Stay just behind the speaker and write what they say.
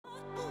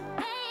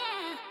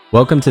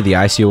Welcome to the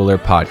ICO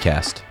Alert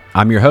podcast.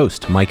 I'm your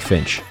host, Mike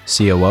Finch,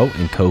 COO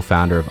and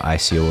co-founder of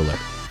ICO Alert.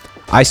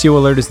 ICO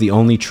Alert is the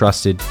only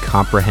trusted,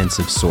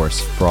 comprehensive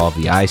source for all of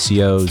the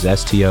ICOs,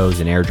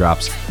 STOs, and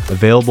airdrops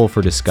available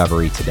for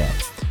discovery today.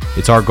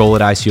 It's our goal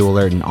at ICO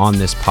Alert and on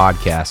this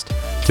podcast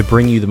to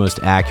bring you the most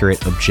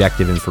accurate,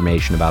 objective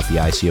information about the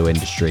ICO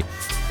industry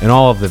and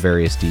all of the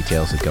various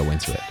details that go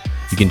into it.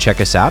 You can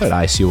check us out at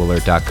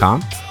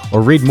icoalert.com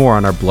or read more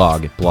on our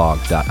blog at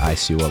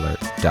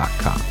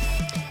blog.icoalert.com.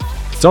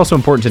 It's also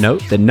important to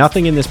note that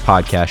nothing in this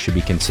podcast should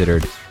be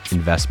considered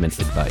investment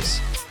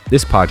advice.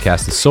 This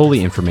podcast is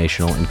solely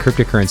informational, and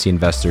cryptocurrency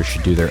investors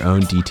should do their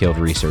own detailed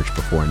research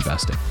before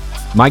investing.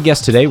 My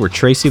guests today were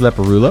Tracy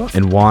Leporullo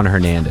and Juan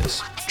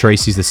Hernandez.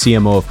 Tracy's the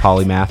CMO of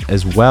Polymath,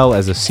 as well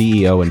as a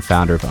CEO and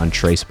founder of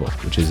Untraceable,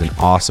 which is an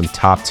awesome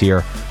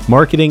top-tier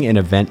marketing and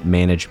event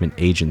management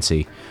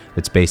agency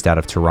that's based out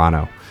of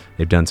Toronto.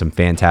 They've done some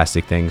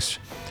fantastic things,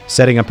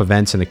 setting up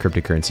events in the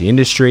cryptocurrency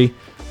industry.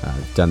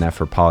 Done that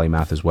for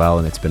Polymath as well,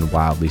 and it's been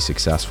wildly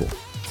successful.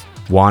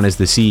 Juan is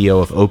the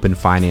CEO of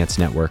OpenFinance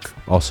Network,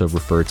 also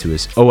referred to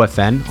as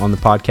OFN on the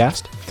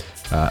podcast.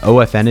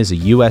 OFN is a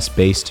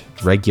US-based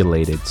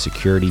regulated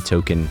security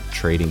token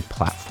trading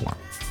platform.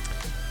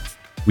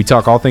 We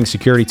talk all things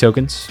security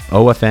tokens,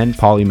 OFN,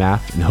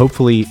 Polymath, and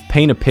hopefully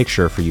paint a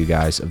picture for you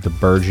guys of the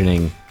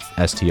burgeoning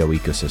STO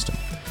ecosystem.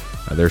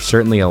 There's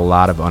certainly a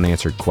lot of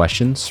unanswered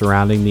questions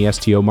surrounding the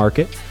STO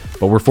market,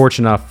 but we're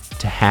fortunate enough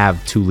to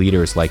have two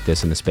leaders like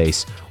this in the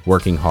space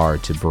working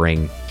hard to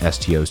bring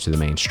STOs to the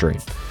mainstream.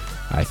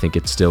 I think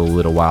it's still a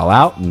little while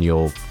out, and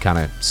you'll kind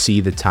of see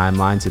the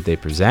timelines that they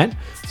present,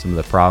 some of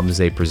the problems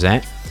they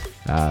present,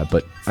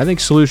 but I think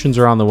solutions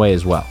are on the way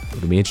as well.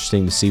 It'll be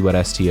interesting to see what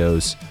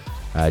STOs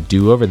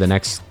do over the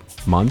next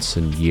months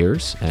and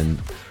years,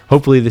 and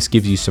hopefully this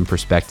gives you some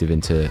perspective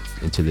into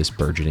this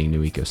burgeoning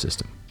new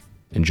ecosystem.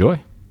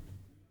 Enjoy.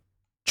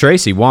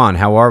 Tracy, Juan,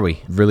 how are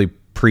we? Really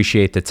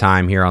appreciate the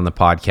time here on the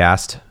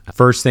podcast.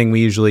 First thing we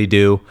usually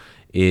do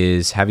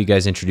is have you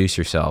guys introduce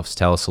yourselves.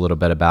 Tell us a little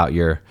bit about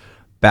your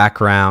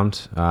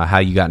background, how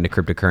you got into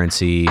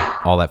cryptocurrency,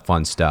 all that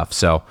fun stuff.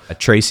 So,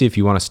 Tracy, if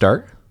you want to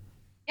start.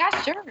 Yeah,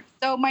 sure.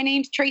 So my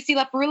name's Tracy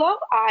Leporullo.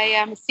 I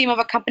am a CMO of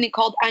a company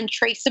called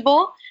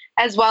Untraceable,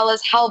 as well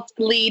as helped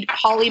lead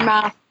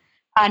Polymath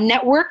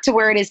network to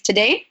where it is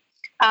today.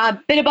 A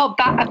bit about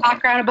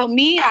background about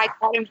me. I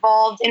got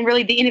involved in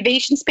really the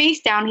innovation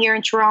space down here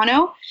in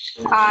Toronto.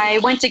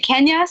 I went to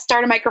Kenya,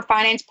 started a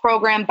microfinance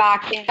program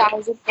back in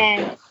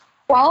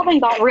 2012,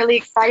 and got really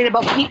excited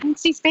about the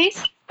agency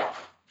space.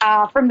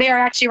 From there,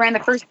 I actually ran the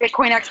first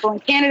Bitcoin Expo in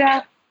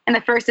Canada and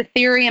the first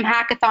Ethereum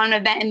hackathon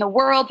event in the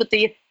world with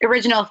the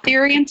original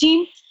Ethereum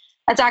team.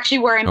 That's actually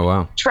where I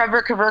met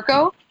Trevor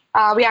Kaverko.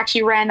 We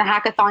actually ran the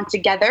hackathon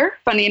together,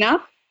 funny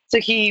enough. So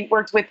he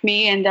worked with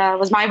me and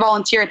was my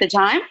volunteer at the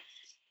time.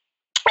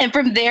 And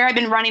from there, I've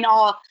been running a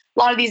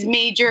lot of these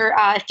major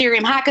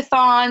Ethereum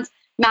hackathons,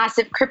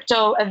 massive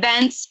crypto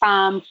events,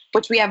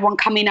 which we have one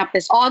coming up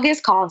this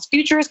August called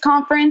Futurist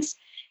Conference.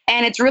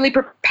 And it's really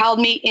propelled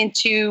me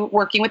into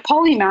working with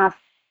Polymath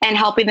and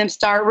helping them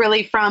start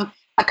really from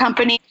a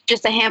company,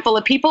 just a handful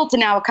of people, to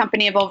now a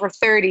company of over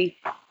 30.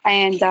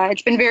 And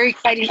it's been very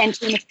exciting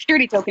entering the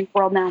security token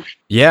world now.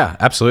 Yeah,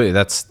 absolutely.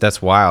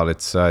 That's wild.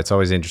 It's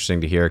always interesting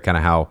to hear kind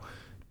of how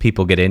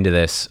people get into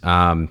this.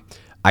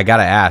 I got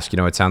to ask,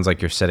 it sounds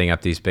like you're setting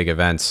up these big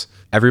events.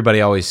 Everybody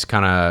always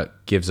kind of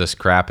gives us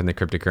crap in the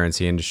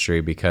cryptocurrency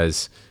industry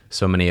because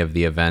so many of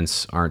the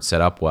events aren't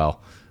set up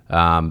well.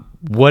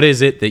 What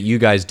is it that you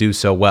guys do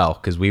so well?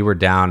 Because we were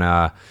down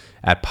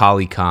at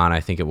PolyCon, I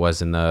think it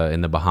was in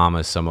the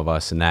Bahamas, some of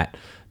us, and that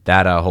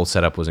whole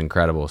setup was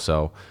incredible.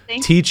 So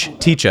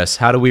teach us,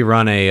 how do we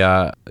run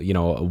a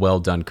well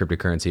done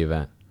cryptocurrency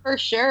event? For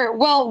sure.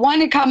 Well,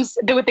 one, it comes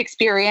with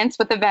experience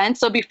with events.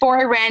 So before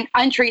I ran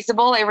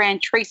Untraceable, I ran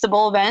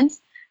traceable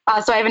events.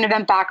 So I have an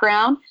event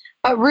background.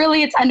 But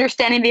really, it's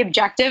understanding the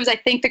objectives. I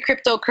think the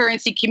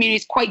cryptocurrency community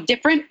is quite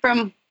different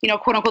from,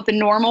 quote unquote, the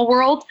normal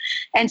world.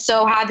 And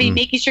so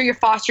making sure you're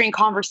fostering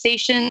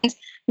conversations,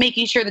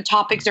 making sure the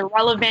topics are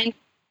relevant,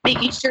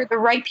 making sure the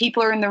right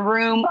people are in the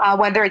room,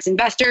 whether it's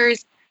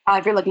investors,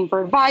 if you're looking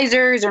for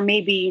advisors, or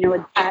maybe,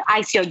 an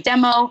ICO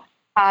demo,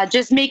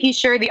 just making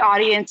sure the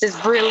audience is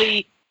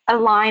really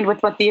aligned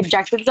with what the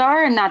objectives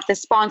are and that the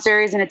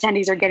sponsors and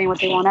attendees are getting what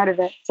they want out of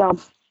it. So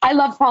I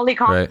love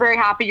PolyCon. Right. Very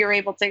happy you're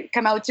able to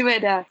come out to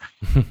it.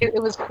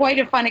 It was quite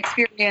a fun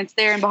experience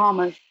there in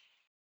Bahamas.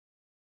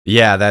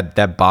 Yeah,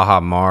 that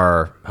Baha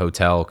Mar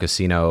hotel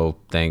casino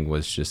thing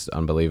was just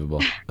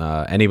unbelievable.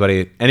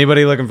 Anybody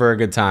looking for a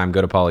good time,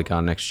 go to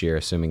PolyCon next year,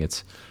 assuming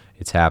it's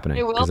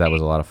happening, because that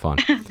was a lot of fun.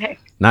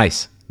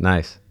 Nice.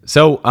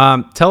 So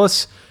tell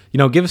us,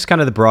 give us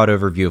kind of the broad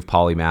overview of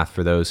Polymath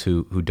for those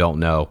who don't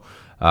know.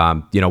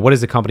 What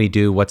does the company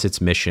do? What's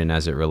its mission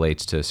as it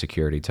relates to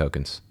security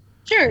tokens?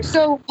 Sure.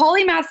 So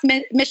Polymath's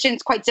mission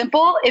is quite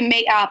simple.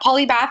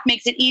 Polymath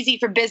makes it easy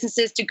for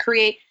businesses to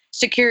create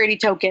security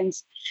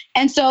tokens.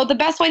 And so the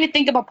best way to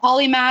think about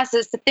Polymath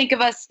is to think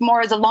of us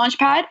more as a launch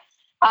pad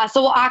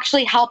So we'll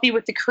actually help you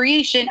with the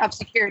creation of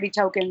security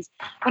tokens.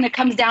 When it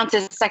comes down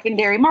to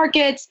secondary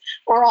markets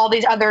or all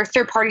these other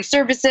third-party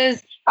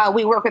services,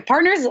 we work with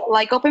partners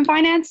like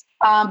OpenFinance,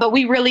 but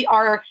we really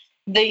are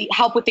the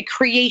help with the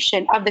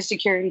creation of the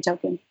security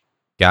token.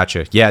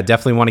 Gotcha. Yeah,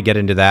 definitely want to get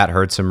into that.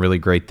 Heard some really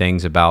great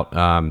things about,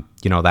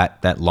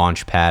 that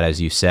launch pad, as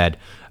you said.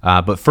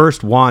 But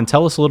first, Juan,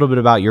 tell us a little bit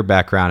about your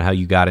background, how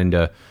you got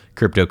into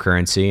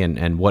cryptocurrency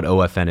and what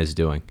OFN is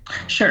doing.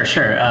 Sure.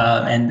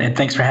 And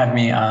thanks for having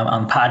me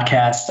on the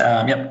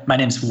podcast. My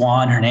name is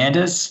Juan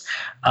Hernandez.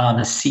 I'm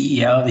the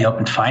CEO of the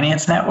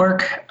OpenFinance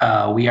Network.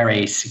 We are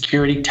a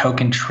security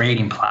token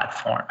trading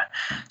platform.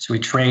 So we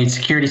trade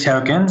security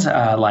tokens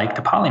like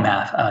the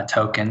Polymath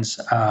tokens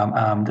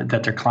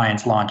that their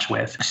clients launch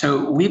with.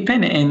 So we've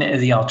been in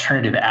the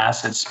alternative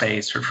asset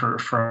space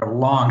for a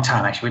long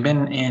time. Actually, we've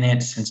been in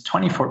it since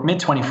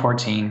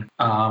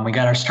mid-2014. We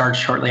got our start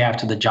shortly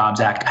after the Jobs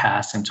Act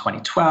passed in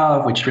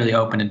 2012, which really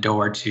opened a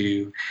door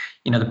to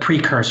the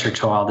precursor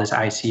to all this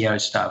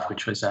ICO stuff,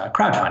 which was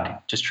crowdfunding,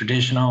 just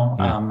traditional,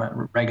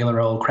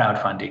 regular old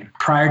crowdfunding.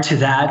 Prior to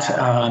that,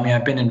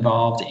 I've been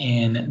involved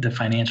in the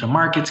financial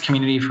markets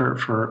community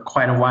for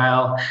quite a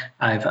while.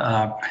 I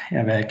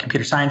have a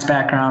computer science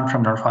background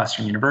from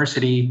Northwestern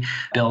University,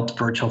 built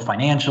virtual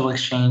financial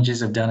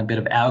exchanges. I've done a bit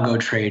of algo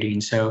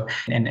trading,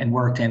 and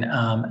worked in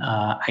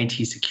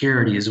IT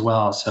security as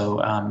well.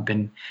 So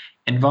been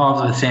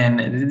involved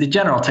within the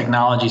general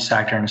technology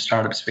sector and the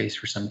startup space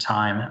for some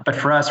time. But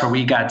for us, where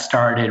we got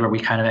started, where we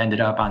kind of ended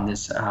up on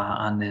this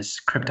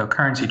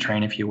cryptocurrency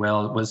train, if you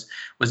will, was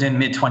in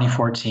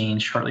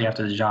mid-2014, shortly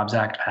after the Jobs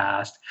Act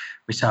passed.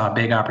 We saw a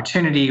big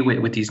opportunity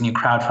with these new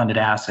crowdfunded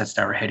assets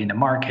that were hitting the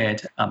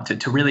market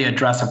to really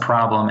address a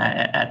problem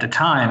at the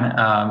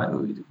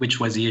time,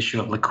 which was the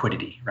issue of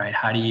liquidity, right?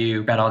 How do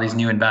you get all these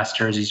new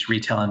investors, these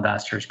retail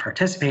investors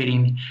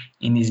participating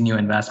in these new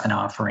investment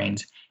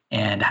offerings?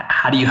 And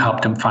how do you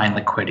help them find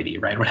liquidity,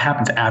 right? What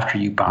happens after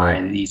you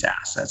buy these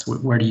assets?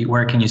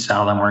 Where can you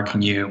sell them? Where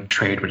can you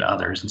trade with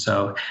others? And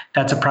so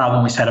that's a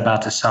problem we set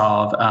about to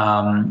solve.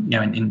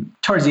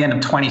 Towards the end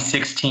of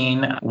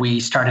 2016,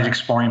 we started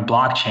exploring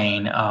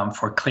blockchain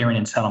for clearing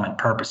and settlement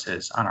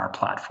purposes on our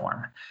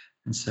platform.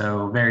 And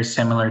so very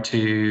similar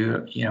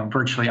to,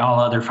 virtually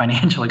all other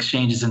financial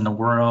exchanges in the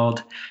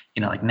world,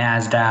 like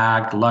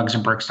NASDAQ, the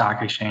Luxembourg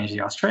Stock Exchange, the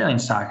Australian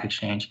Stock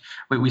Exchange,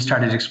 we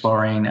started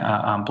exploring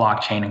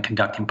blockchain and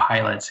conducting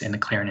pilots in the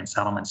clearing and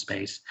settlement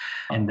space.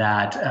 And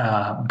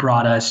that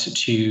brought us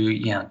to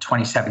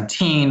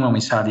 2017 when we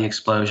saw the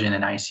explosion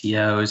in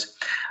ICOs.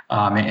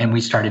 And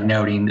we started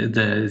noting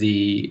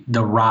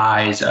the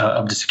rise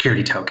of the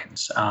security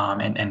tokens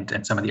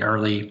and some of the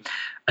early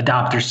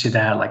adopters to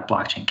that, like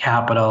Blockchain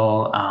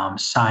Capital,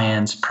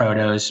 Science,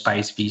 Protos,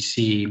 Spice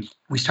VC.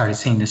 We started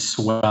seeing this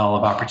swell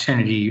of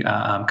opportunity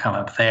come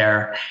up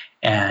there.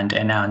 And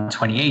now in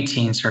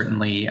 2018,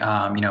 certainly,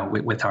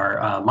 with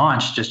our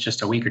launch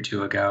just a week or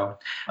two ago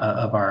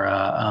of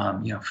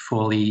our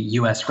fully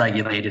U.S.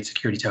 regulated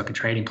security token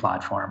trading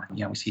platform,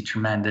 we see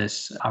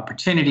tremendous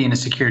opportunity in the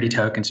security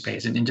token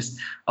space and just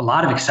a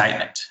lot of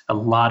excitement, a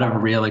lot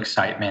of real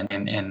excitement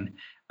in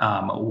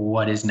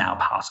what is now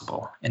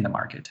possible in the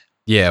market.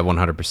 Yeah,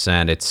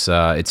 100%.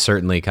 It's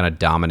certainly kind of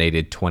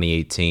dominated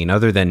 2018,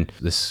 other than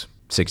this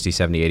 60,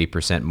 70,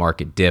 80%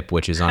 market dip,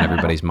 which is on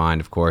everybody's mind,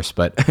 of course.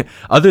 But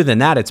other than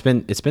that, it's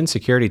been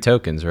security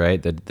tokens,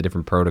 right? The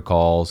different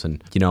protocols,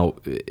 and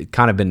it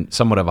kind of been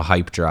somewhat of a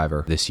hype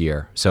driver this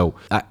year. So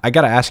I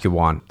got to ask you,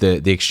 Juan,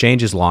 the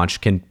exchange is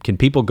launched. Can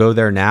people go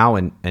there now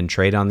and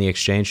trade on the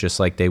exchange just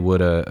like they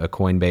would a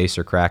Coinbase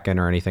or Kraken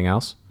or anything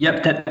else?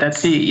 Yep,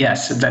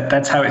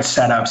 that's how it's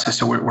set up.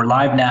 So we're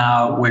live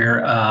now. We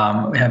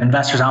have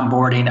investors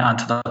onboarding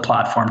onto the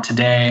platform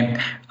today.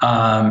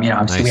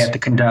 Obviously nice. We have to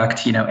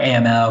conduct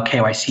AML,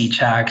 KYC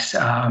checks,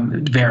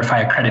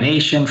 verify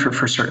accreditation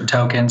for certain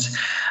tokens.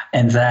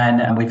 And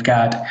then we've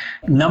got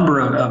a number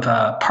of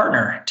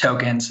partner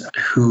tokens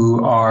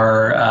who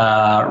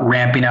are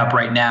ramping up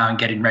right now and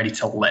getting ready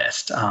to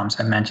list. So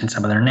I mentioned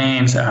some of their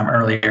names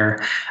earlier.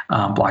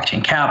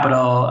 Blockchain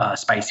Capital,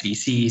 Spice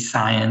VC,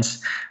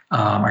 Science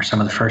are some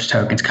of the first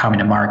tokens coming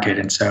to market.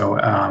 And so,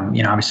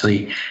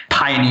 obviously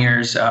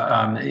pioneers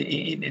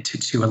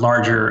to a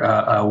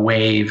larger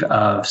wave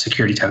of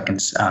security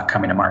tokens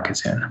coming to market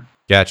soon.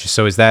 Gotcha.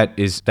 So is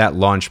that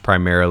launch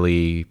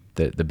primarily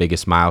the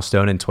biggest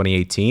milestone in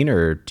 2018,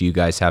 or do you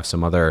guys have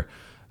some other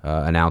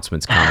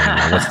announcements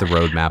coming? What's the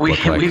roadmap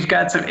look like? We've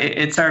got some.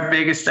 It's our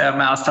biggest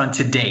milestone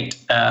to date,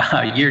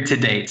 year to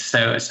date.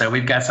 So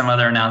we've got some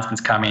other announcements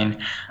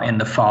coming in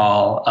the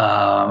fall,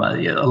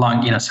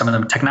 along some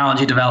of the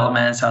technology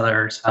developments,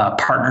 others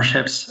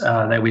partnerships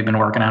that we've been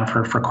working on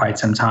for quite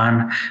some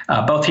time,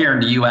 both here in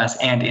the U.S.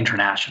 and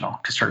international.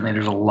 Because certainly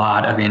there's a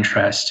lot of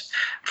interest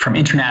from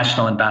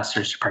international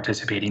investors to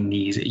participate in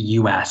these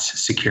U.S.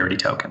 security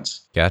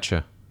tokens.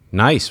 Gotcha.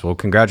 Nice. Well,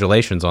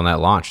 congratulations on that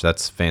launch.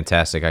 That's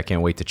fantastic. I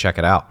can't wait to check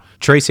it out.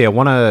 Tracy, I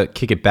want to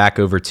kick it back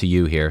over to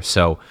you here.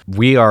 So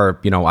we are,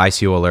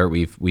 ICO Alert.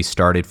 We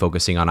started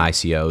focusing on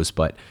ICOs,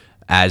 but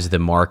as the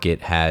market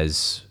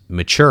has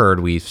matured,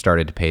 we've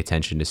started to pay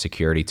attention to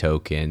security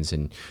tokens,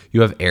 and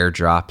you have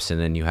airdrops, and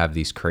then you have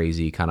these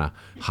crazy kind of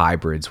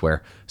hybrids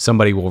where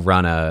somebody will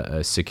run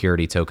a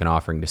security token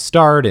offering to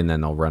start, and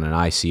then they'll run an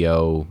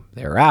ICO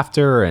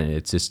thereafter, and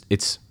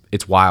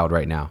it's wild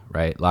right now,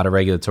 right? A lot of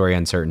regulatory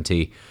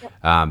uncertainty.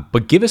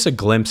 But give us a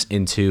glimpse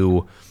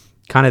into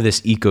kind of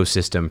this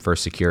ecosystem for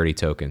security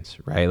tokens,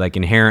 right? Like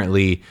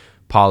inherently,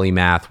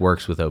 Polymath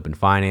works with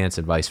OpenFinance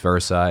and vice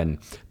versa, and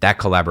that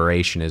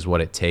collaboration is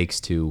what it takes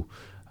to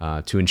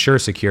ensure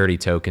security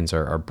tokens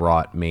are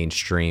brought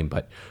mainstream.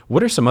 But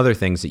what are some other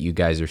things that you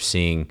guys are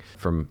seeing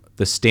from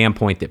the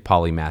standpoint that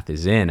Polymath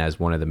is in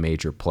as one of the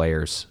major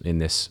players in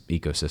this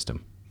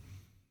ecosystem?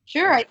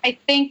 Sure. I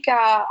think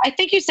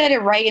you said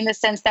it right in the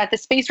sense that the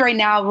space right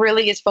now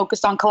really is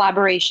focused on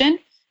collaboration.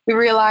 We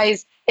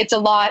realize it's a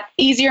lot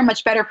easier,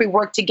 much better if we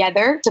work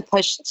together to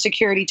push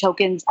security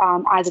tokens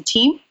as a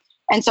team.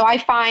 And so I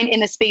find in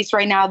the space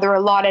right now, there are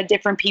a lot of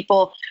different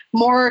people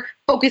more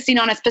focusing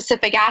on a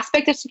specific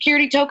aspect of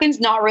security tokens,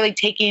 not really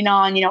taking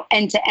on,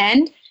 end to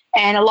end,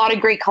 and a lot of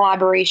great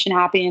collaboration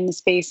happening in the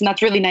space. And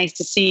that's really nice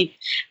to see.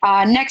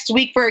 Next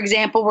week, for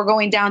example, we're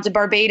going down to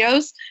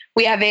Barbados.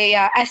 We have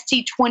a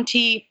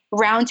ST20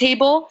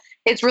 roundtable.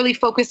 It's really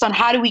focused on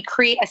how do we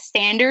create a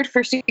standard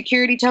for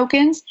security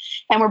tokens.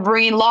 And we're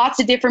bringing lots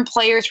of different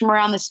players from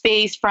around the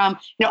space from,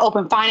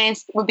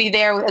 OpenFinance will be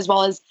there, as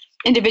well as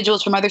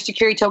individuals from other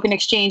security token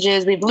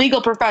exchanges. We have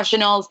legal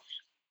professionals.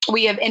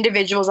 We have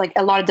individuals like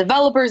a lot of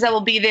developers that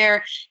will be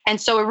there. And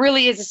so it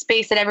really is a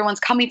space that everyone's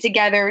coming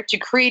together to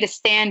create a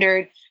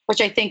standard,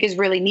 which I think is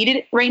really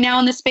needed right now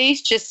in the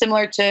space, just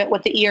similar to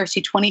what the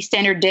ERC20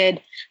 standard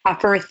did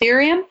for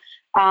Ethereum.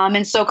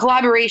 And so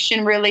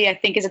collaboration really, I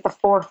think, is at the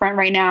forefront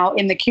right now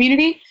in the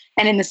community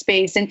and in the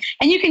space. And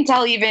you can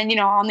tell even,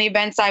 on the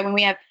event side, when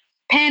we have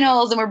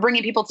panels and we're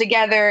bringing people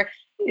together,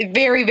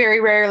 very,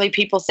 very rarely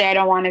people say, I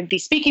don't want to be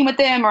speaking with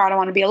them or I don't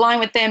want to be aligned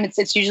with them.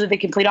 It's usually the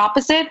complete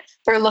opposite.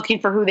 They're looking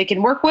for who they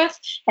can work with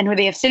and who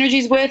they have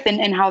synergies with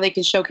and how they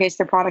can showcase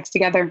their products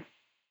together.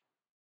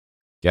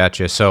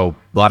 Gotcha. So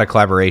a lot of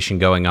collaboration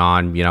going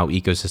on,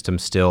 ecosystem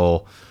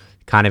still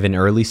kind of in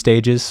early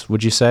stages,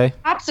 would you say?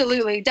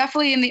 Absolutely.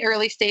 Definitely in the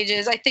early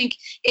stages. I think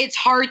it's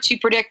hard to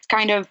predict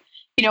kind of,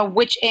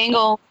 which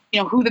angle,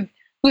 who the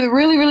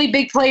really, really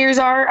big players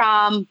are.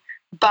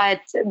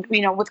 But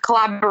with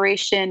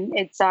collaboration,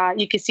 it's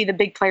you can see the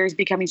big players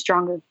becoming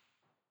stronger.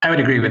 I would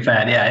agree with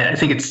that. Yeah, I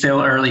think it's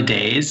still early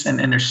days, and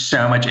there's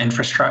so much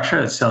infrastructure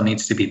that still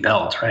needs to be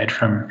built, right?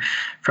 From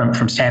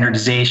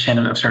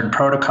standardization of certain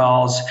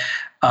protocols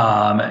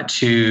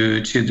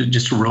to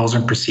just rules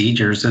and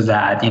procedures, so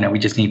that we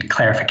just need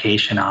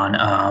clarification on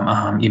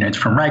it's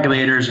from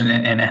regulators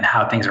and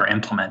how things are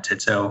implemented.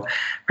 So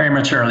very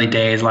much early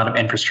days, a lot of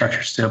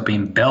infrastructure still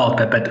being built,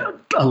 but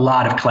a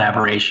lot of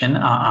collaboration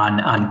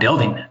on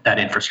building that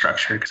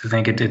infrastructure, because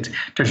I think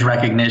there's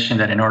recognition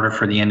that in order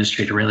for the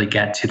industry to really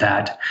get to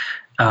that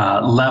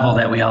level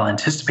that we all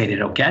anticipated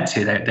it'll get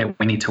to, that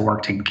we need to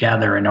work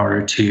together in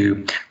order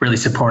to really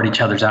support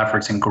each other's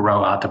efforts and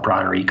grow out the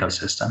broader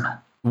ecosystem.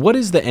 What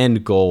is the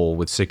end goal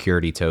with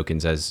security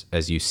tokens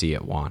as you see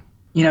it, Juan?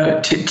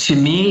 To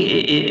me,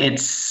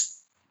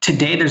 it's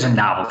today there's a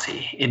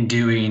novelty in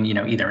doing,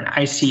 either an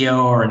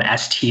ICO or an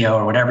STO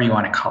or whatever you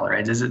want to call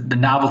it. It's the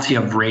novelty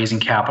of raising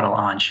capital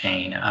on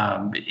chain.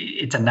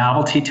 It's a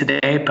novelty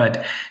today,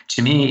 but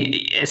to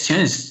me, as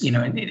soon as,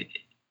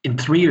 in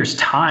 3 years'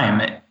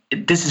 time,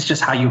 this is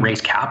just how you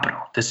raise capital.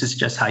 This is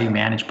just how you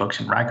manage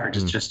books and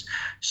records. It's just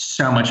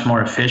so much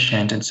more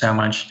efficient and so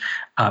much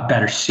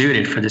better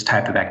suited for this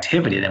type of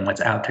activity than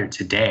what's out there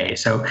today.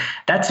 So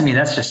that, to me,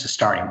 that's just a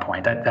starting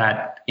point.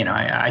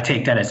 I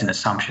take that as an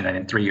assumption that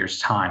in 3 years'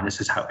 time,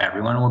 this is how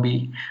everyone will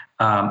be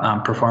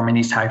performing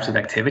these types of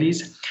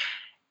activities.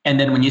 And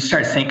then when you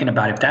start thinking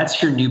about if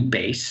that's your new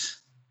base,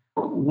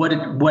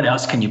 what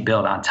else can you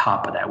build on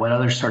top of that? What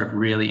other sort of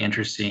really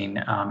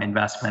interesting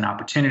investment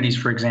opportunities,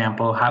 for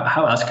example?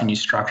 How else can you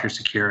structure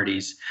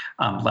securities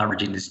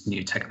leveraging this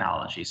new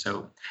technology?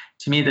 So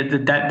to me,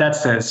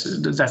 that's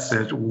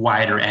a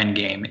wider end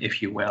game,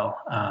 if you will,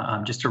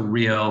 just a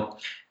real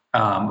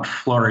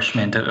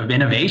flourishment of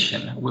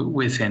innovation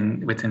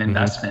within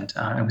investment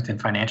and within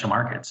financial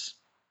markets.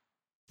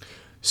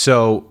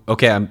 So,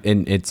 okay,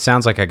 and it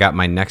sounds like I got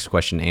my next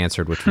question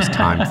answered, which was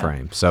time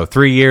frame. So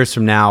 3 years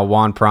from now,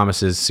 Juan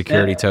promises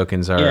security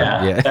tokens are...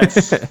 Yeah.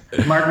 That's,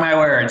 mark my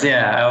words,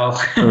 yeah.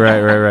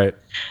 Right.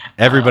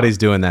 Everybody's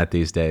doing that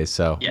these days,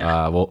 so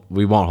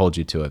we won't hold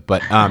you to it.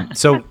 But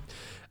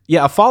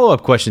a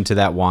follow-up question to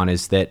that, Juan,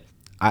 is that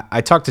I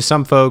talked to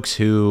some folks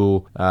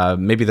who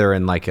maybe they're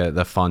in like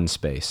the fund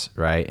space,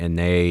 right? And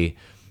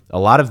a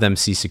lot of them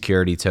see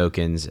security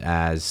tokens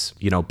as,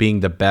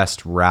 being the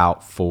best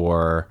route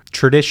for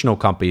traditional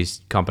companies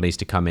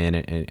to come in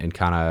and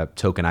kind of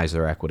tokenize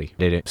their equity.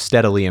 It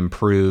steadily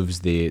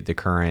improves the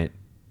current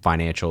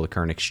the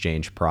current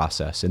exchange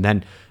process. And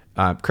then,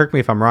 correct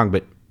me if I'm wrong,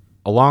 but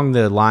along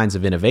the lines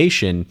of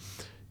innovation,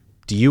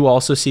 do you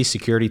also see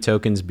security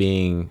tokens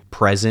being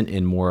present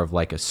in more of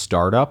like a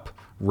startup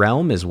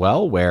realm as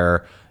well,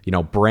 where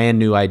brand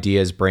new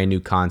ideas, brand new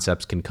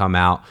concepts can come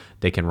out.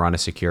 They can run a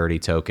security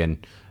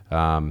token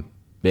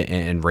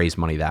and raise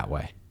money that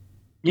way.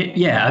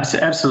 Yeah,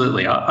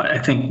 absolutely. I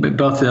think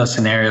both of those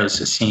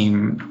scenarios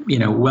seem,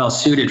 well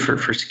suited for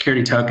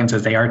security tokens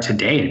as they are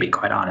today, to be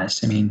quite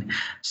honest. I mean,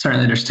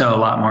 certainly there's still a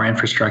lot more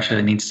infrastructure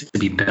that needs to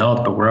be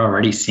built, but we're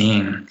already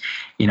seeing,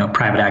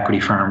 private equity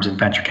firms and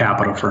venture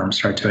capital firms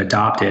start to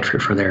adopt it for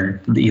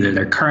either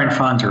their current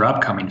funds or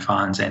upcoming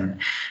funds.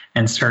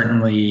 And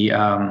certainly, a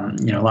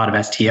lot of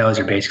STOs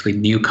are basically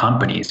new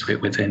companies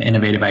with an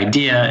innovative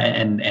idea,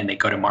 and they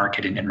go to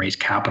market and raise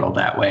capital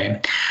that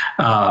way.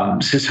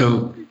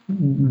 So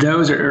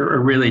those are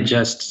really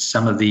just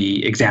some of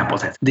the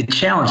examples. The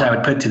challenge I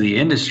would put to the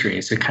industry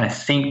is to kind of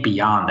think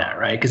beyond that,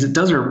 right? Because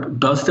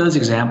both those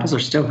examples are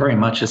still very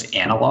much just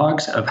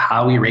analogs of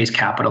how we raise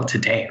capital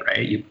today,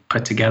 right? You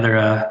put together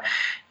a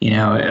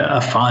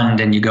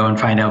fund and you go and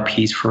find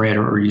LPs for it,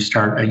 or you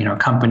start a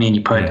company and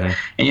you put, and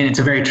it's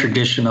a very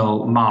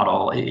traditional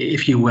model,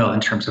 if you will, in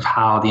terms of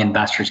how the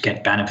investors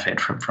get benefit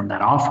from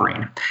that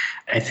offering.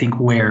 I think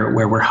where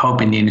we're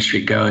hoping the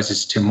industry goes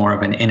is to more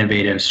of an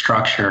innovative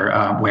structure,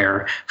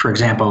 where, for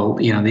example,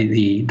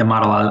 the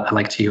model I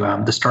like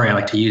to, the story I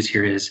like to use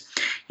here is,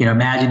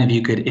 imagine if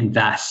you could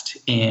invest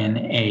in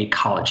a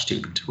college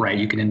student, right?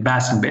 You can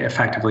invest and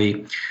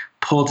effectively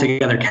pull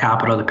together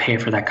capital to pay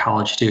for that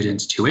college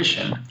student's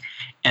tuition.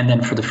 And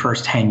then for the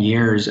first 10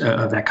 years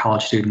of that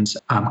college student's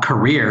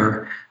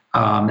career,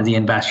 the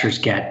investors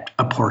get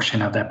a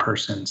portion of that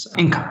person's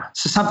income.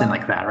 So something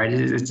like that, right?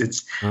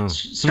 It's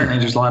certainly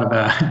there's a lot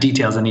of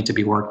details that need to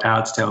be worked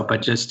out still,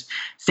 but just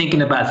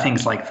thinking about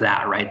things like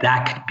that, right?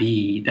 That could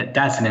be,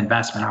 that's an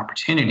investment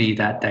opportunity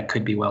that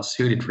could be well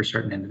suited for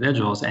certain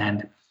individuals.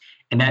 And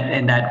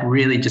that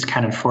really just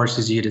kind of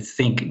forces you to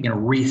think,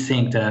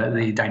 rethink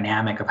the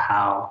dynamic of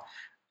how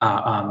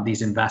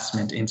these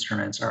investment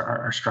instruments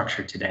are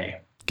structured today.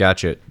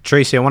 Gotcha.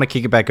 Tracy, I want to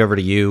kick it back over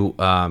to you.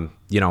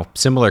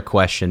 Similar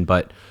question,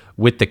 but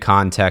with the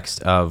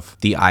context of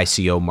the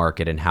ICO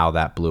market and how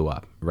that blew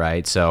up,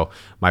 right? So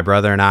my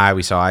brother and I,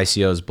 we saw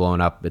ICOs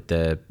blowing up at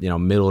the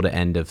middle to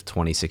end of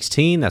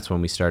 2016. That's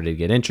when we started to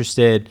get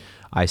interested.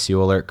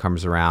 ICO alert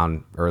comes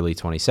around early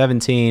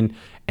 2017,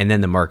 and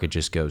then the market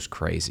just goes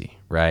crazy,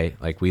 right?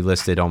 Like we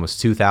listed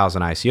almost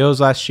 2,000 ICOs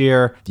last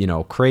year,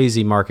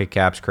 crazy market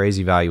caps,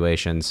 crazy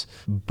valuations.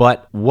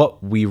 But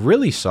what we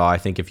really saw, I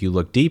think if you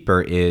look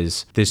deeper,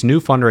 is this new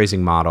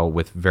fundraising model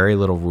with very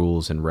little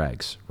rules and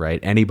regs,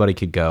 right? Anybody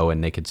could go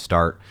and they could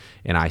start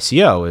an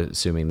ICO,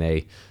 assuming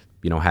they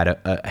had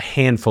a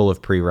handful of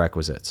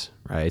prerequisites,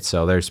 right?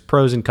 So there's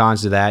pros and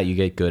cons to that. You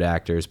get good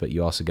actors, but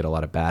you also get a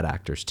lot of bad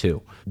actors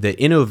too. The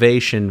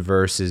innovation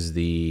versus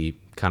the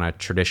kind of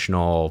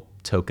traditional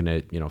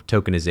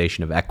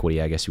tokenization of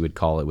equity, I guess you would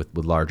call it, with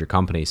larger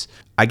companies.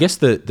 I guess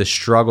the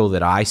struggle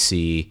that I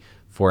see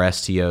for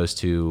STOs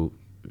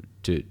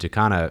to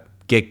kind of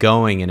get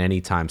going in any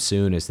time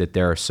soon is that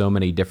there are so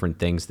many different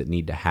things that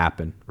need to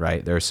happen,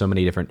 right? There are so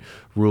many different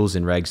rules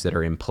and regs that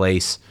are in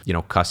place.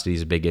 Custody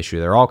is a big issue.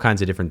 There are all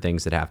kinds of different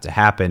things that have to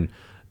happen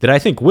that I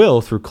think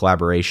will, through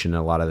collaboration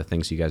and a lot of the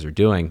things you guys are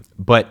doing.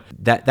 But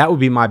that would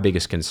be my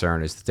biggest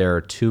concern, is that there are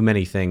too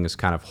many things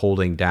kind of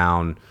holding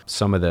down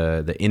some of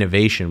the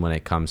innovation when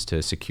it comes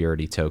to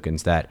security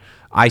tokens, that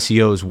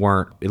ICOs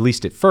weren't, at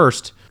least at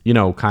first,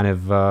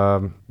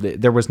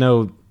 there was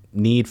no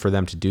need for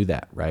them to do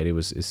that, right?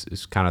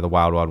 It's kind of the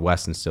wild, wild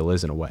west, and still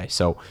is in a way.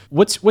 So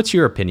what's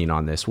your opinion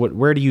on this?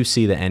 Where do you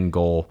see the end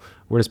goal?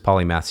 Where does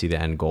Polymath see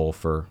the end goal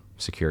for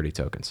security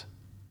tokens?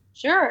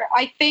 Sure.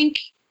 I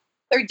think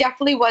there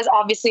definitely was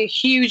obviously a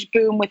huge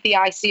boom with the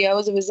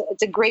ICOs.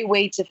 It's a great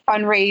way to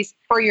fundraise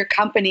for your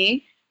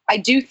company. I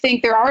do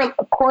think there are,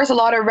 of course, a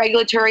lot of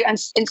regulatory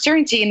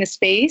uncertainty in the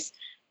space,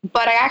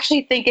 but I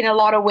actually think in a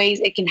lot of ways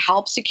it can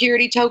help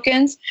security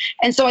tokens.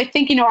 And so I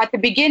think, at the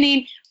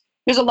beginning,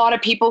 there's a lot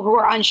of people who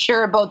are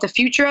unsure about the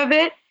future of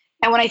it.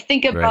 And when I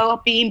think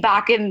about being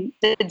back in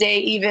the day,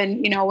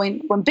 even,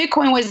 when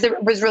Bitcoin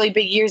was really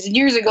big years and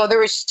years ago, there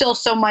was still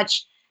so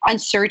much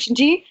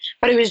uncertainty,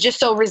 but it was just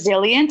so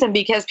resilient. And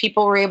because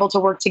people were able to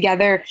work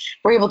together,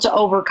 we're able to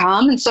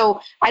overcome. And so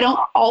I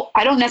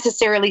don't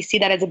necessarily see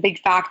that as a big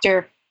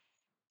factor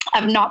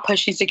of not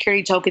pushing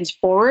security tokens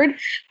forward.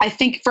 I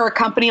think for a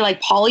company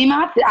like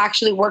Polymath, it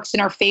actually works in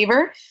our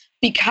favor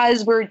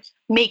because we're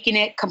making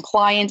it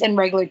compliant and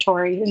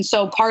regulatory. And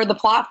so part of the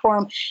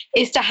platform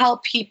is to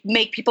help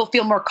make people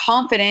feel more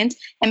confident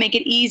and make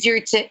it easier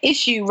to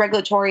issue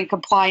regulatory and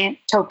compliant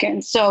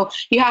tokens. So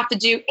you have to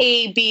do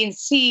A, B, and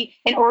C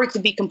in order to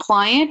be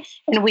compliant,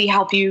 and we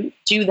help you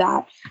do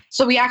that.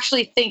 So we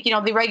actually think,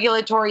 the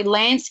regulatory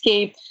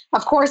landscape,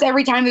 of course,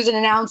 every time there's an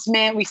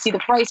announcement, we see the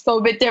price go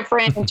a bit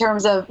different in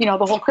terms of, the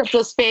whole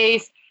crypto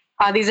space.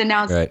 These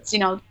announcements,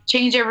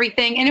 change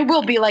everything. And it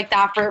will be like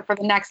that for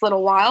the next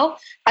little while.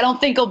 I don't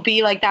think it'll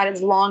be like that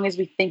as long as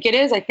we think it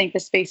is. I think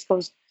the space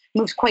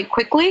moves quite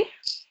quickly.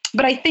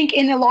 But I think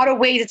in a lot of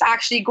ways, it's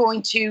actually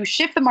going to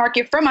shift the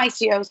market from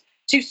ICOs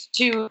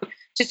to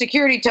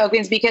security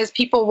tokens, because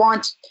people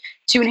want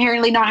to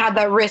inherently not have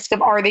that risk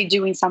of, are they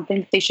doing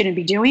something that they shouldn't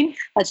be doing?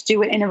 Let's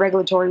do it in a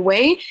regulatory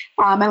way.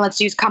 And let's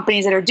use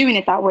companies that are doing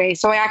it that way.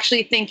 So I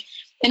actually think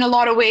in a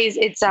lot of ways,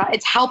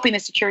 it's helping the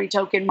security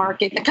token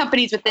market, the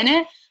companies within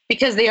it,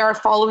 because they are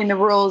following the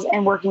rules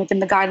and working within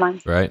the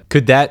guidelines.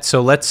 Right.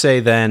 So let's say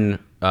then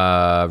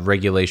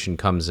regulation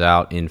comes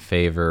out in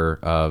favor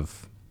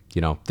of,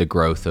 the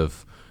growth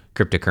of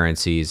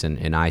cryptocurrencies and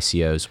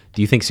ICOs.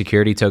 Do you think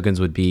security tokens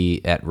would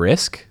be at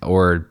risk,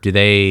 or do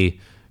they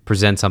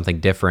present something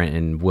different,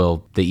 and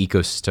will the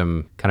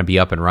ecosystem kind of be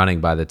up and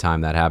running by the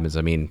time that happens?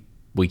 I mean,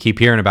 we keep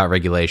hearing about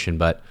regulation,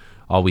 but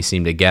all we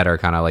seem to get are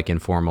kind of like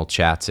informal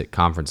chats at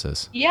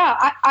conferences.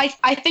 Yeah,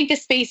 I think the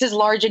space is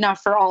large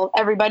enough for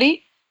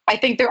everybody. I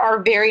think there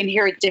are very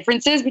inherent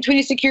differences between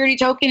a security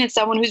token and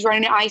someone who's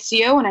running an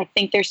ICO, and I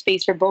think there's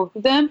space for both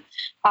of them.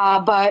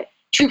 But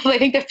truthfully, I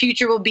think the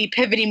future will be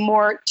pivoting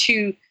more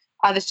to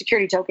the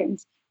security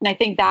tokens. And I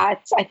think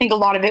a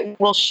lot of it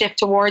will shift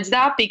towards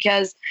that,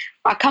 because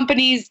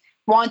companies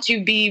want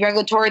to be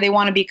regulatory, they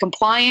want to be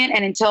compliant,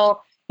 and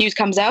until news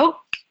comes out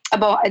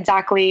about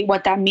exactly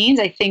what that means,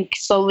 I think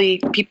slowly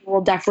people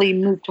will definitely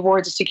move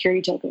towards a security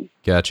token.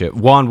 Gotcha.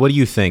 Juan, what do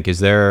you think? Is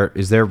there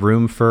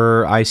room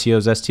for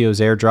ICOs,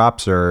 STOs,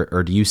 airdrops,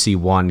 or do you see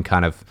one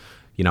kind of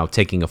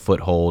taking a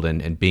foothold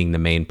and being the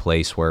main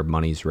place where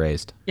money's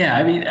raised? Yeah,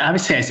 I mean,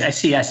 obviously, I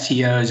see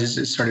STOs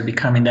as sort of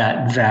becoming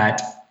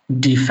that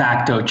de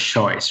facto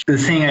choice. The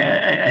thing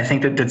I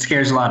think that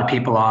scares a lot of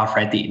people off,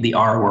 right? The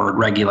R word,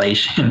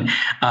 regulation.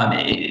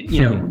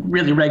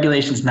 Really,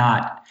 regulation's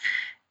not.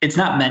 It's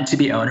not meant to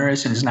be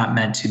onerous, and it's not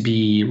meant to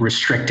be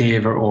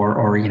restrictive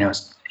or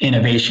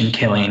innovation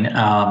killing.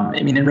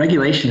 And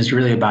regulation is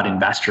really about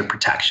investor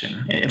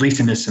protection, at least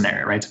in this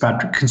scenario, right? It's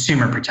about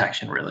consumer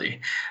protection, really.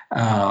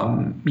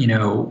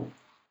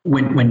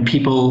 When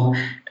people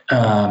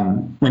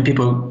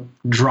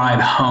drive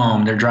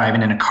home, they're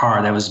driving in a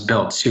car that was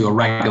built to a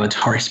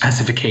regulatory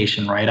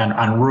specification, right?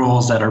 On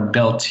rules that are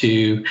built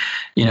to,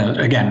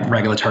 again,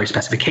 regulatory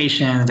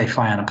specifications. They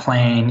fly on a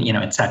plane,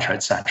 et cetera,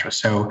 et cetera.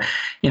 So,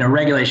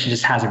 regulation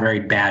just has a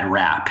very bad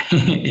rap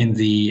in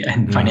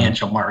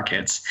financial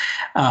markets.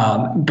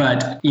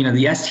 But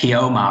the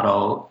STO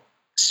model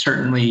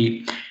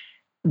certainly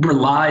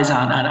relies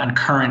on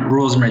current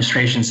rules and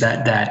registrations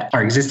that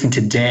are existing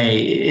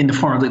today in the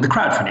form of the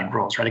crowdfunding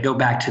rules, right? I go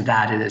back to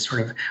that as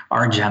sort of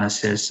our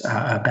genesis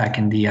back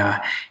in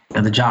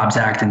the Jobs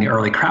Act and the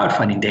early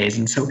crowdfunding days.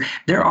 And so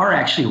there are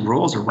actually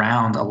rules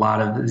around a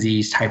lot of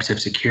these types of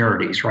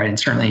securities, right? And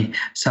certainly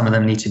some of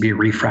them need to be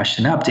refreshed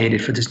and updated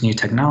for this new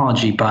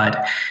technology.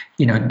 But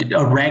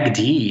a Reg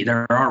D,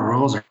 there are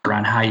rules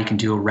around how you can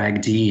do a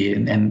Reg D.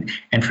 And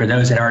for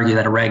those that argue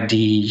that a Reg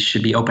D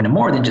should be open to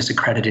more than just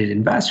accredited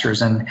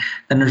investors, and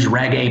then there's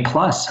Reg A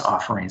plus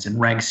offerings and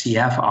Reg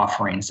CF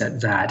offerings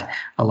that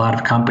a lot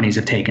of companies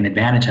have taken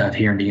advantage of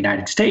here in the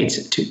United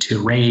States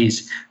to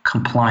raise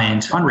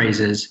compliant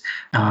fundraisers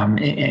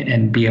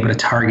and be able to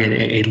target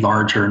a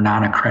larger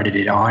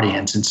non-accredited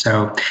audience. And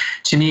so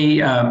to me,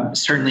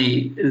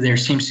 certainly there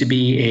seems to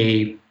be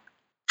a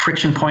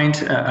friction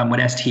point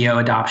with STO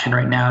adoption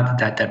right now.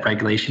 That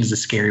regulation is a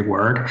scary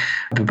word,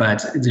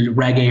 but the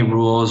Reg A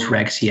rules,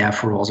 Reg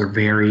CF rules are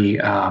very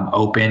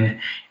open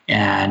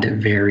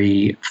and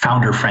very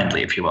founder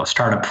friendly, if you will,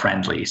 startup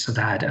friendly. So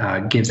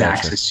that gives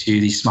access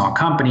to these small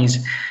companies,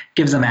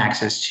 gives them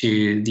access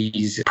to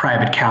these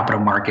private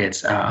capital markets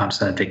so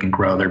that they can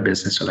grow their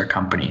business or their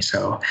company.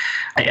 So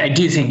I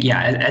do think,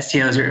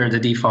 STOs are the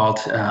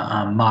default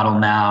model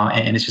now,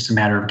 and it's just a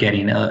matter of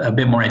getting a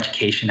bit more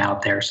education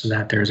out there so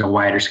that there's a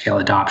wider scale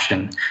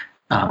adoption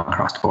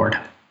across the board.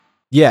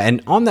 Yeah,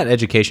 and on that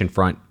education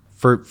front,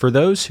 for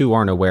those who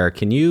aren't aware,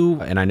 can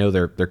you, and I know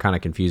they're kind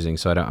of confusing,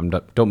 so I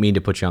don't mean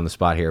to put you on the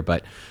spot here,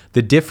 but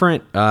the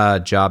different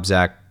Jobs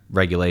Act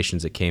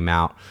regulations that came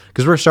out,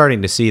 because we're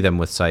starting to see them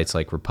with sites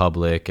like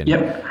Republic and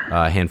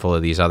a handful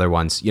of these other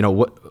ones.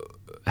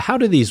 How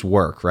do these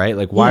work, right?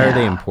 Like, why are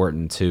they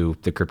important to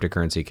the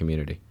cryptocurrency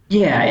community?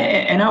 Yeah,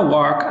 and I'll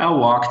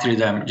walk through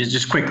them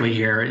just quickly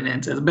here, and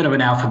it's a bit of an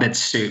alphabet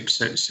soup.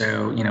 So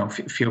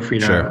feel free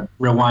to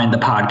rewind the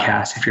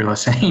podcast if you're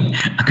listening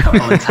a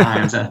couple of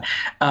times.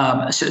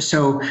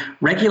 So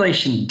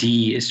Regulation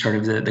D is sort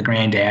of the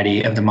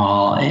granddaddy of them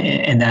all,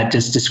 and that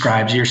just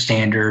describes your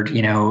standard.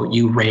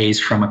 You raise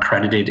from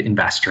accredited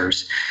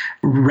investors.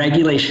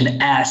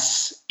 Regulation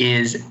S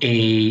is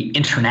a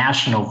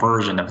international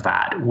version of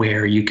that,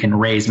 where you can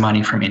raise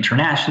money from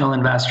international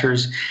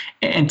investors,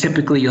 and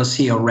typically you'll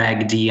see a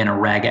Reg D and a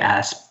Reg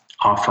S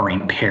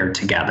offering paired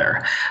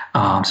together.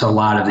 So a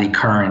lot of the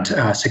current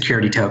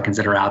security tokens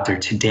that are out there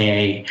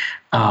today,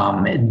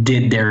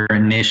 did their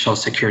initial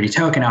security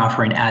token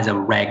offering as a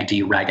Reg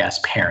D, Reg S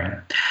pairing.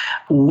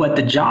 What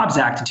the Jobs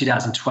Act in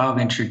 2012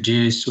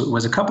 introduced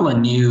was a couple of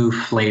new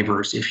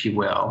flavors, if you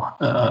will,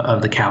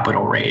 of the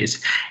capital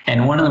raise.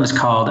 And one of them is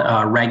called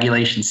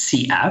Regulation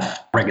CF,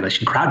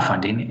 Regulation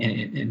Crowdfunding,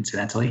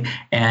 incidentally.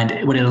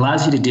 And what it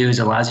allows you to do is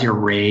allows you to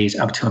raise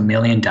up to $1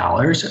 million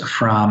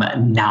from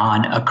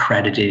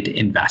non-accredited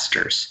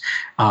investors,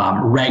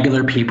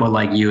 regular people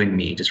like you and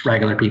me, just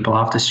regular people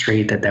off the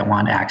street that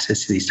want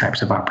access to these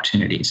types of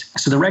opportunities.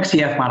 So the Reg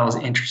CF model is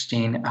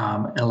interesting.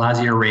 It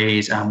allows you to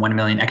raise 1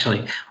 million,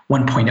 actually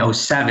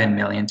 1.07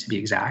 million to be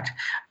exact.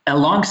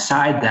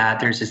 Alongside that,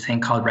 there's this thing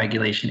called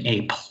Regulation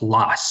A+,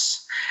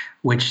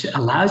 which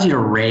allows you to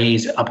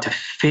raise up to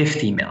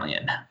 50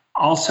 million,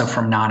 also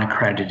from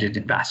non-accredited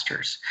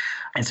investors.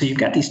 And so you've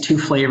got these two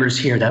flavors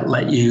here that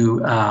let you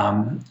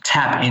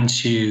tap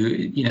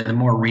into, the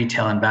more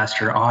retail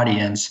investor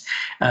audience.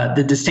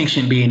 The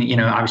distinction being,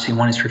 obviously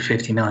one is for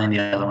 50 million, the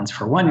other one's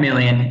for 1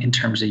 million in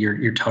terms of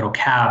your total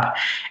cap,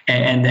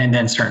 and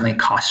then certainly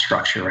cost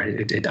structure.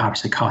 Right? It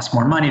obviously costs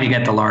more money to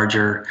get the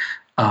larger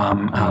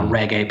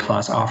Reg A+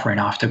 offering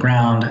off the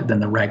ground than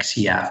the Reg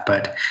CF.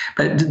 But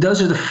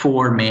those are the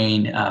four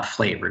main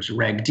flavors: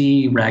 Reg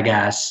D, Reg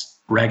S,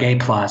 Reg A+,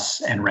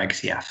 and Reg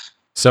CF.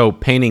 So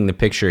painting the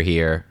picture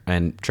here,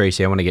 and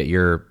Tracy, I want to get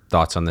your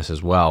thoughts on this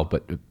as well.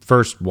 But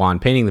first, Juan,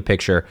 painting the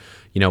picture,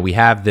 we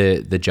have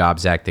the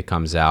Jobs Act that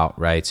comes out,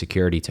 right?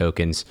 Security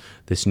tokens,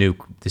 this new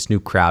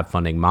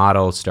crowdfunding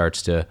model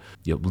starts to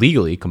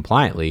legally,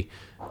 compliantly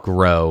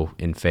grow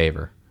in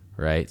favor,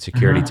 right?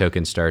 Security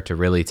tokens start to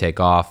really take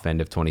off end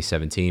of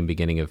 2017,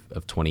 beginning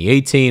of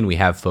 2018. We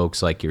have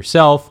folks like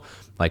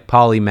yourself, like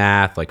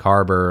Polymath, like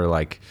Harbor,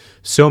 like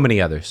so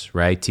many others,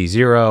 right?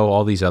 T0,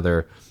 all these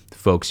other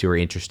folks who are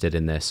interested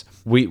in this.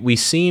 We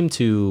seem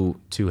to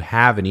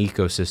have an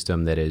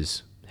ecosystem that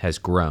has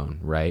grown,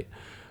 right?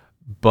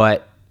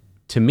 But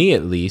to me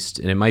at least,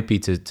 and it might be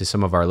to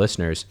some of our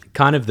listeners,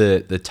 kind of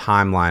the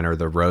timeline or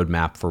the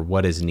roadmap for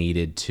what is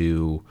needed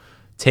to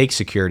take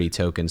security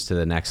tokens to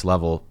the next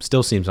level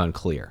still seems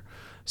unclear.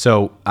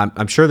 So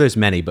I'm sure there's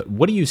many, but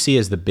what do you see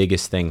as the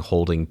biggest thing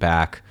holding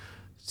back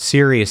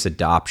serious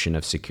adoption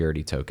of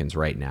security tokens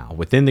right now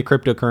within the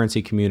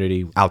cryptocurrency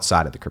community,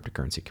 outside of the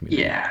cryptocurrency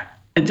community? Yeah.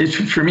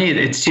 For me,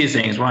 it's two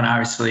things. One,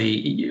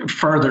 obviously,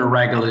 further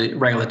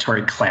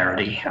regulatory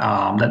clarity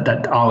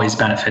that always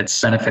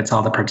benefits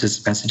all the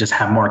participants to just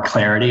have more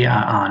clarity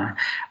on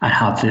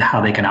how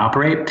they can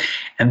operate.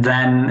 And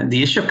then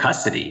the issue of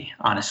custody,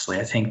 honestly,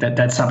 I think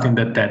that's something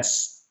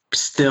that's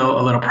still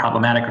a little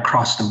problematic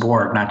across the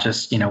board, not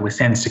just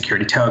within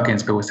security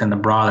tokens, but within the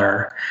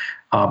broader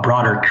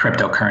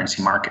cryptocurrency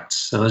markets.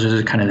 So those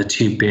are kind of the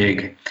two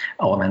big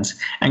elements.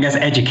 And I guess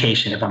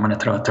education, if I'm going to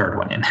throw a third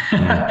one in,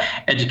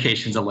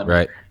 education's a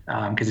limit,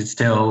 right? Because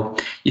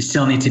you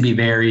still need to be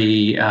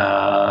very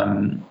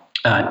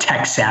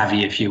tech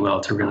savvy, if you will,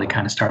 to really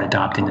kind of start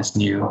adopting this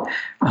new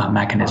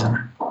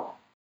mechanism.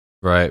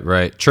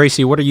 Right.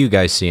 Tracy, what are you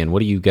guys seeing? What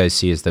do you guys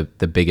see as the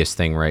biggest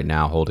thing right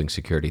now holding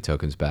security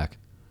tokens back?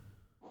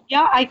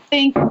 Yeah, I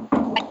think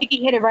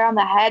you hit it right on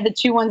the head. The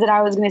two ones that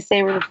I was going to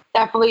say were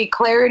definitely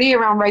clarity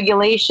around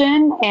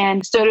regulation,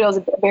 and custodial is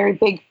a very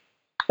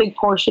big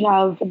portion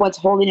of what's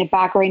holding it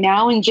back right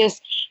now, and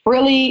just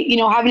really,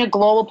 having a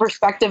global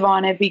perspective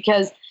on it,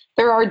 because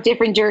there are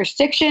different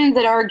jurisdictions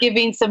that are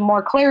giving some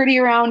more clarity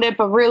around it,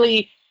 but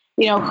really,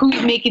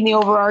 who's making the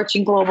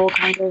overarching global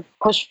kind of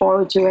push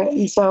forward to it.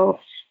 And so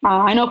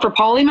I know for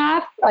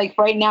Polymath, like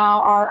right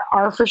now,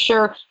 our for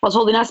sure what's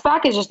holding us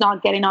back is just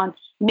not getting on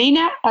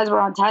mainnet as we're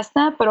on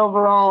testnet, but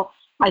overall,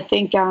 I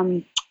think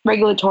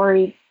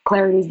regulatory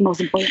clarity is the most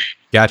important.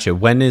 Gotcha.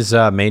 When is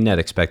mainnet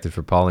expected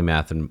for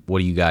Polymath, and what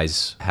do you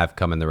guys have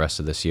coming the rest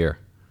of this year?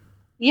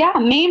 Yeah,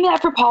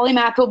 mainnet for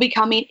Polymath will be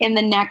coming in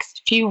the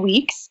next few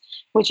weeks,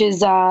 which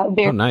is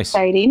very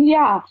exciting.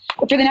 Yeah,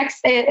 for the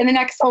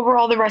next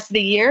overall the rest of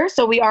the year.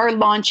 So we are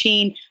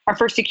launching our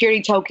first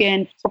security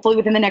token hopefully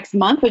within the next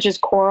month, which is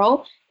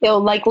Coral. They'll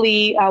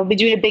likely be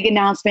doing a big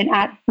announcement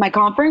at my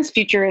conference,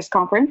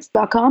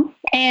 futuristconference.com.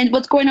 And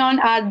what's going on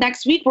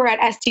next week, we're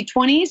at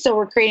ST20. So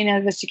we're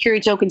creating the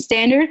security token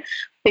standard,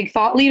 big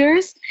thought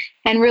leaders.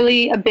 And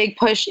really a big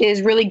push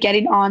is really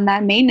getting on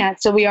that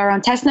mainnet. So we are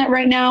on testnet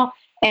right now,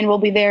 and we'll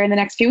be there in the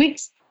next few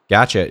weeks.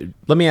 Gotcha.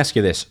 Let me ask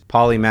you this.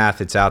 Polymath,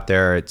 it's out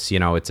there. It's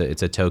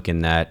a token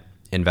that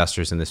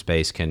investors in the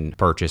space can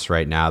purchase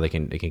right now. They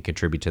can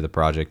contribute to the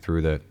project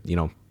through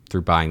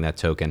through buying that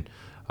token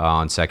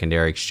on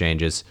secondary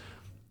exchanges.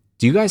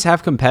 Do you guys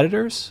have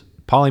competitors?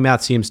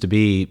 Polymath seems to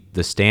be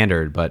the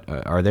standard, but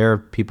are there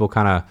people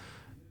kind of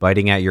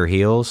biting at your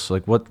heels?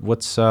 Like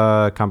what's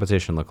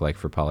competition look like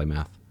for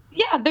Polymath?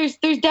 Yeah, there's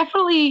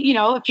definitely,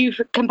 a few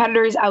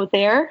competitors out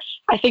there.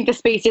 I think the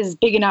space is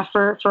big enough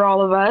for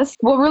all of us.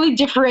 What really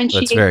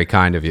differentiates... That's very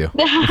kind of you.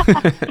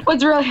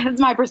 That's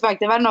my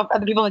perspective. I don't know if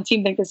other people on the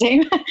team think the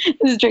same.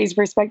 This is Trey's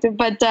perspective.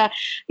 But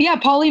yeah,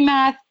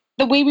 Polymath,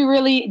 the way we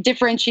really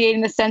differentiate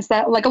in the sense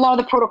that like a lot of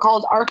the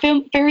protocols are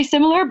very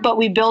similar, but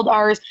we build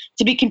ours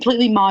to be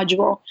completely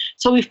modular.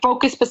 So we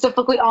focus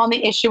specifically on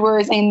the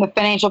issuers and the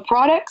financial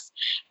products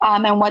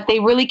and what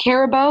they really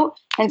care about.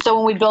 And so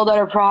when we build out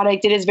our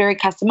product, it is very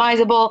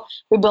customizable.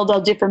 We build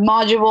out different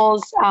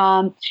modules,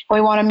 and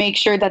we want to make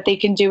sure that they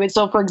can do it.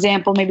 So for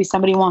example, maybe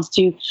somebody wants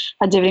to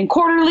a dividend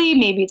quarterly,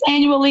 maybe it's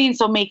annually. And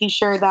so making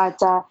sure that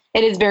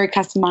it is very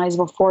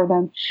customizable for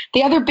them.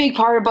 The other big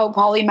part about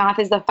Polymath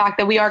is the fact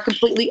that we are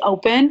completely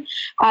open.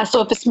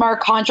 So if a smart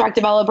contract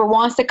developer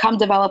wants to come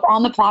develop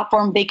on the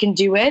platform, they can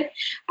do it.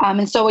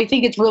 And so I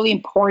think it's really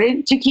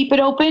important to keep it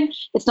open.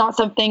 It's not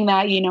something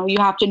that, you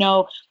have to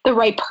know the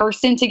right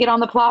person to get on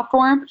the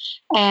platform.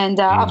 And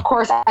of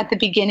course, at the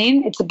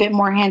beginning, it's a bit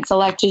more hand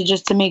selected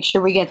just to make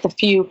sure we get the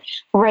few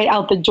right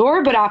out the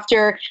door. But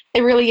after,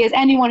 it really is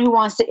anyone who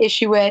wants to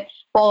issue it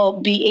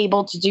will be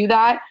able to do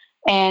that.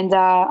 And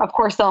of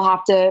course, they'll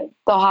have to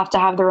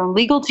have their own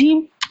legal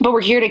team. But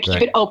we're here to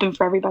keep it open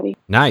for everybody.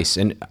 Nice.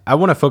 And I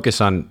want to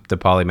focus on the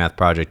Polymath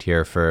project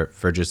here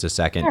for just a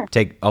second.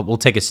 Sure. We'll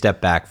take a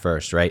step back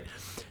first, right?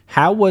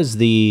 How was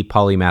the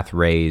Polymath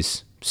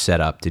raise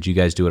set up? Did you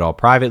guys do it all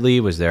privately?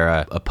 Was there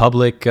a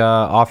public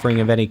offering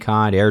of any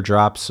kind,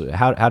 airdrops?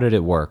 How did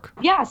it work?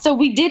 Yeah, so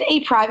we did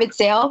a private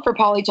sale for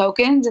Poly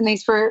tokens, and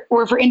these were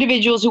for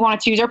individuals who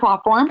wanted to use our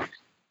platform.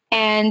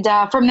 And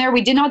from there,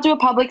 we did not do a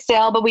public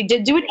sale, but we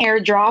did do an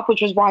airdrop,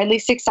 which was widely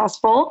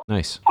successful.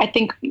 Nice. I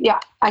think,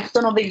 I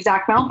don't know the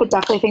exact amount, but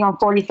definitely I think on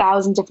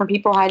 40,000 different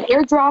people had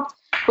airdropped,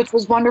 which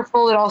was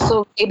wonderful. It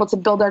also able to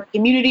build our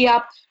community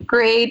up.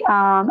 Great.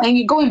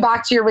 And going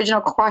back to your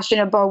original question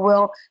about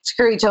will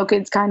security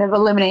tokens kind of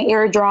eliminate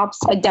airdrops,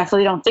 I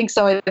definitely don't think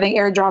so. I think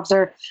airdrops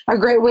are a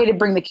great way to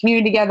bring the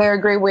community together,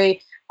 a great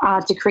way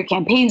to create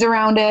campaigns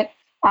around it.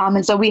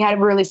 And so we had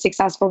really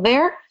successful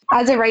there.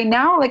 As of right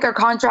now, like our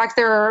contracts,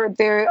 they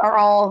are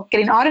all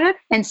getting audited,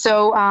 and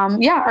so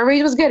our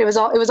raise was good. It was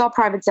all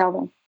private sale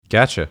then.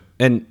 Gotcha.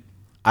 And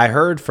I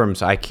heard from,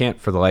 I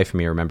can't for the life of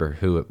me remember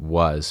who it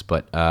was,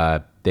 but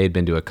they'd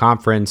been to a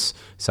conference,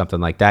 something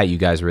like that. You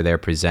guys were there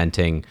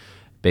presenting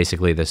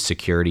basically the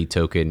security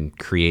token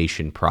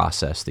creation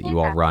process that you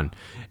all run,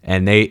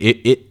 and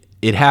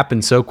it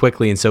happened so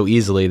quickly and so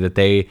easily that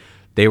they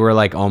were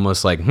like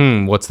almost like,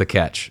 what's the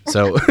catch?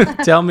 So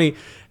tell me,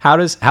 how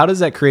does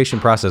that creation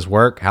process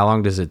work? How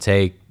long does it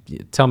take?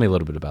 Tell me a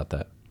little bit about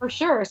that. For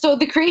sure. So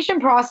the creation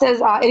process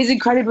is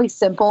incredibly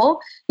simple.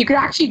 You could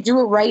actually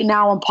do it right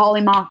now on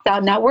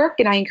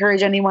polymath.network, and I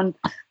encourage anyone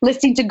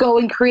listening to go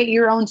and create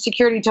your own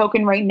security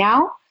token right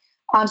now.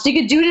 So you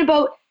could do it in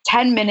about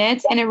 10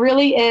 minutes, and it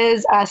really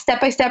is a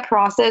step-by-step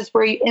process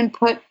where you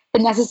input the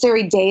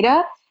necessary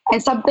data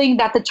and something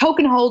that the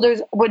token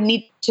holders would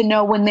need to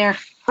know when they're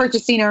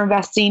purchasing or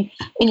investing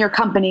in your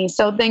company.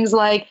 So things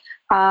like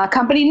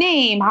company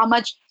name, how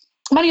much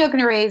money you're going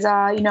to raise,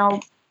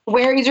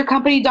 where is your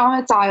company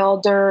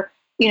domiciled, or,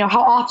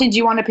 how often do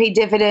you want to pay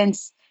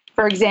dividends,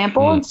 for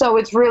example. And so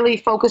it's really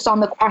focused on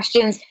the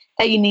questions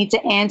that you need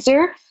to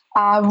answer.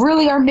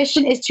 Really, our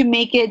mission is to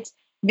make it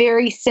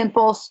very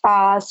simple.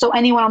 So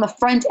anyone on the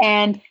front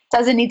end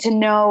doesn't need to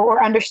know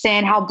or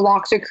understand how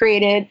blocks are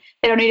created.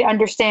 They don't need to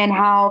understand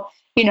how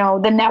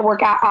the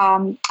network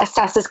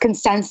assesses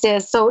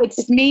consensus. So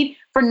it's made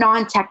for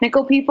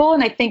non-technical people.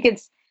 And I think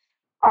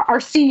our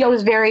CEO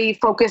is very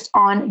focused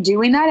on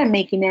doing that and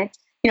making it,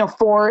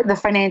 for the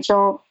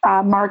financial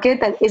market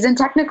that isn't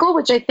technical,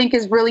 which I think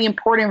is really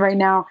important right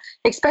now,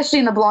 especially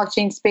in the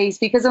blockchain space,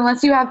 because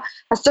unless you have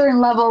a certain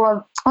level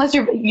of, unless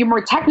you're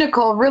more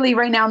technical, really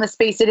right now in the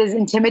space, it is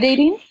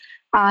intimidating.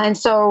 And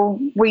so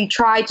we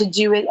try to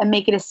do it and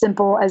make it as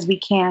simple as we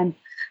can.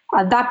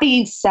 That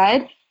being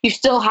said, you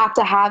still have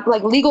to have,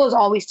 legal is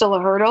always still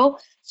a hurdle.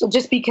 So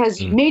just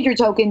because you made your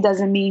token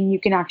doesn't mean you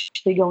can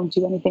actually go and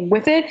do anything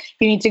with it.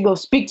 You need to go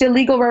speak to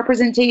legal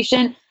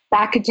representation.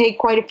 That could take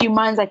quite a few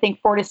months. I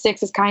think 4 to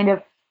 6 is kind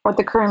of what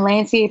the current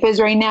landscape is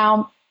right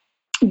now.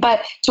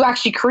 But to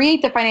actually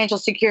create the financial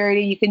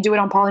security, you can do it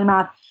on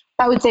Polymath,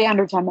 I would say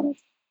under 10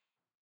 minutes.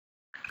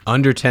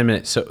 Under 10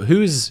 minutes. So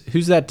who's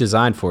that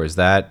designed for? Is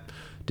that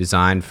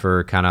designed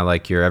for kind of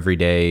like your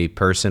everyday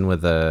person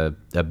with a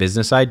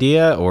business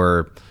idea,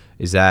 or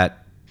is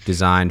that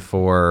designed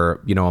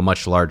for, a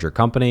much larger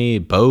company?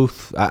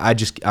 Both? I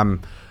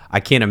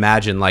can't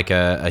imagine like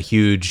a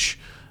huge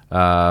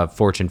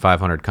Fortune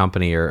 500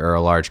 company or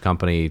a large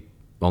company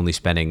only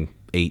spending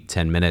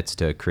 8-10 minutes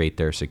to create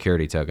their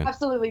security token.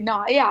 Absolutely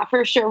not. Yeah,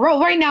 for sure.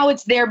 Right now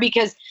it's there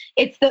because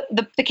it's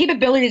the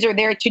capabilities are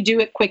there to do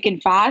it quick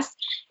and fast.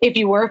 If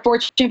you were a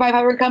Fortune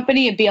 500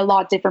 company, it'd be a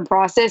lot different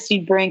process.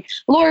 You'd bring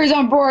lawyers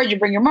on board, you'd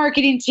bring your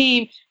marketing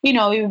team,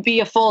 it would be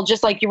a full,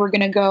 just like you were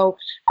going to go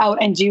out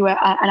and do an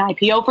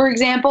IPO, for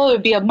example. It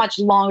would be a much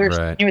longer,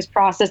 continuous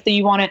process that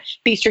you want to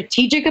be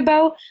strategic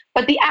about.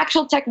 But the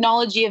actual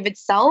technology of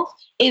itself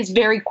is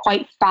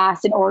quite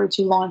fast in order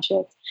to launch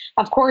it.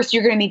 Of course,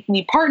 you're going to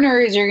need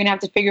partners. You're going to have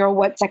to figure out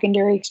what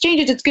secondary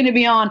exchanges it's going to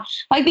be on.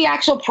 Like the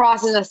actual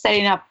process of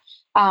setting up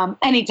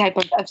any type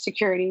of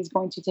security is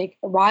going to take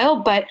a while.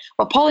 But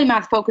what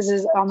Polymath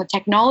focuses on the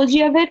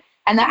technology of it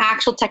And the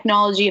actual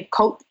technology of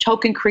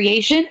token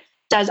creation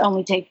does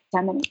only take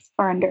 10 minutes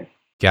or under.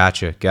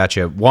 Gotcha.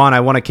 Juan, I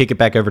want to kick it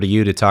back over to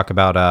you to talk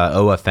about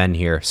OFN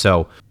here.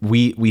 So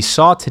we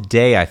saw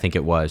today, I think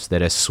it was,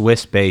 that a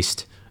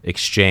Swiss-based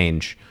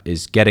exchange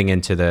is getting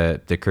into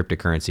the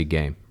cryptocurrency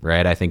game,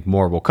 right? I think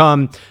more will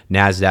come.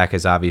 NASDAQ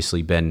has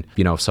obviously been,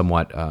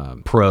 somewhat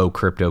pro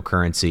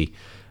cryptocurrency.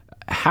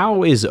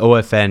 How is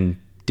OFN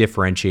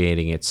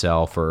differentiating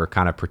itself or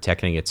kind of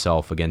protecting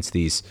itself against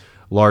these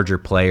larger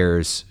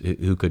players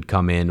who could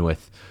come in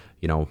with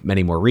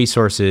many more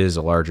resources,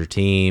 a larger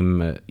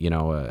team,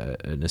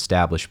 an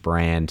established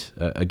brand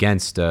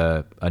against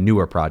a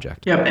newer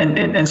project? Yep,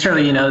 and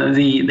certainly,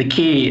 the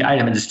key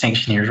item of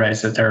distinction here, right,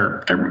 is that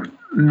there are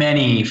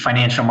many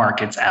financial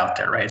markets out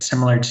there, right?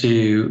 Similar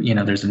to,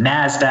 there's a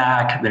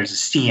NASDAQ, there's a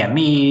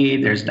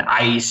CME, there's an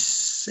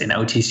ICE, and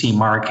OTC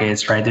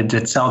markets, right,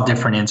 that sell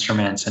different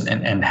instruments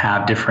and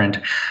have different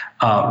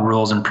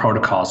rules and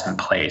protocols in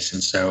place.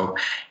 And so,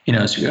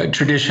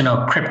 traditional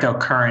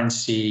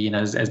cryptocurrency,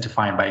 as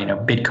defined by,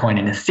 Bitcoin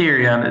and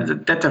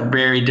Ethereum, that's a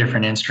very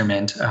different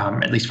instrument,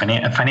 at least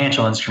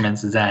financial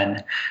instruments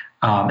than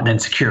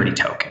security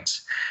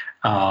tokens.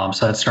 So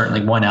that's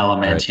certainly one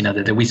element,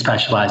 right. That we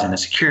specialize in the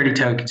security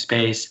token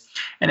space.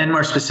 And then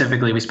more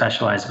specifically, we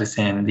specialize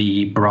within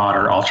the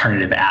broader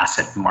alternative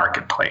asset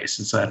marketplace.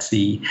 And so that's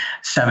the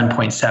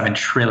 $7.7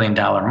 trillion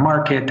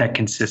market that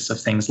consists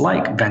of things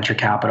like venture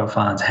capital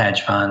funds,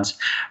 hedge funds,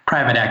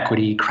 private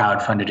equity,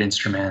 crowdfunded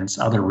instruments,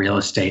 other real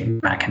estate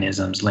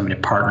mechanisms,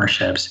 limited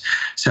partnerships.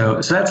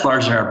 So that's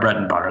largely our bread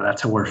and butter.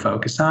 That's what we're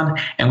focused on.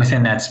 And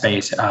within that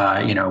space,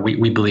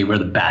 we believe we're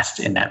the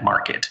best in that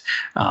market.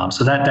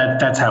 So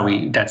that's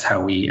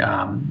how we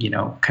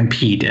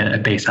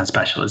compete based on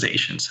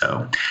specialization.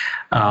 So.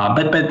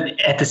 But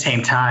at the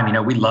same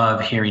time, we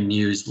love hearing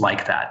news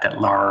like that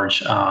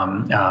large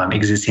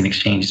existing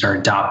exchanges are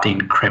adopting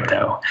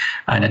crypto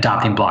and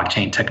adopting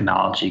blockchain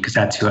technology, because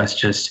that to us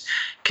just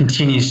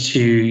continues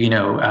to,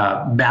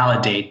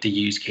 validate the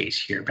use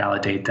case here,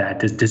 validate that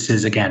this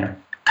is, again,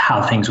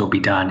 how things will be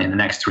done in the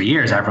next 3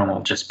 years. Everyone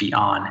will just be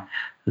on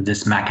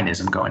this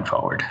mechanism going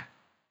forward.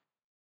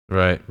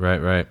 Right.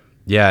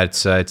 Yeah,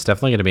 it's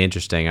definitely going to be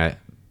interesting.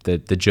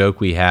 The joke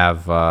we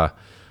have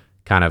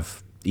kind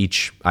of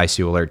each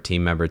ICO Alert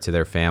team member to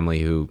their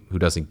family who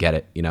doesn't get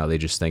it. They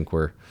just think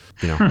we're,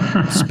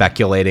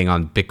 speculating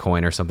on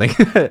Bitcoin or something.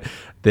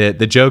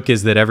 The joke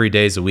is that every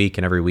day is a week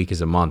and every week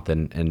is a month.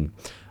 And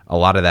a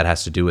lot of that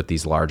has to do with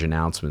these large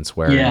announcements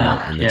where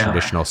in the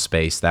traditional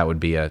space, that'd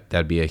be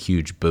a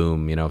huge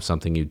boom,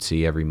 something you'd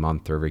see every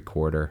month or every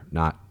quarter,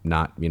 not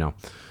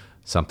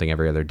something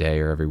every other day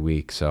or every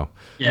week. So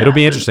it'll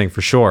be interesting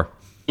for sure.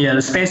 Yeah,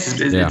 the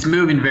space it's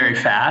moving very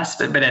fast,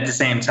 but at the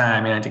same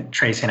time, I think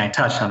Tracy and I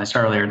touched on this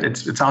earlier,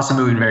 it's also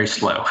moving very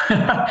slow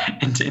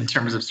in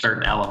terms of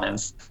certain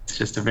elements. It's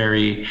just a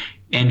very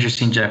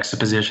interesting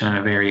juxtaposition and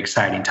a very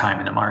exciting time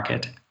in the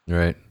market.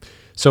 Right.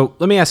 So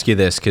let me ask you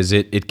this, because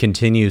it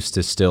continues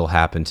to still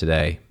happen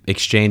today.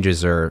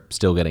 Exchanges are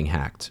still getting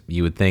hacked.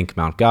 You would think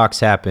Mt. Gox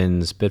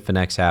happens,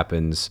 Bitfinex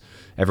happens,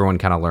 everyone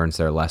kind of learns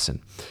their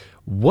lesson.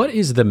 What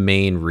is the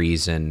main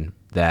reason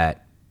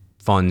that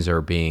funds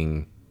are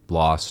being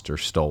lost or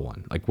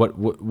stolen? Like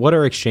what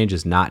are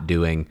exchanges not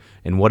doing,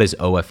 and what is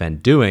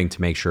OFN doing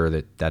to make sure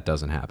that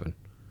doesn't happen?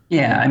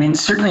 Yeah,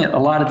 certainly a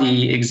lot of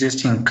the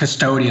existing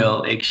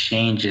custodial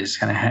exchanges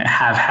kind of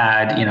have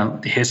had,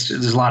 there's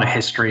a lot of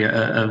history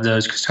of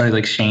those custodial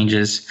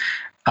exchanges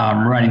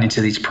running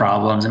into these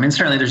problems.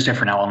 Certainly there's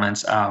different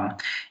elements,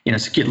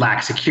 lack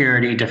of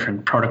security,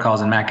 different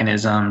protocols and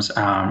mechanisms,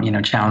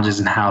 challenges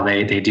in how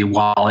they do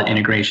wallet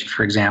integration,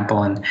 for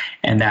example,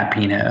 and that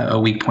being a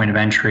weak point of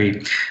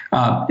entry.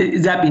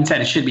 That being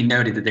said, it should be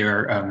noted that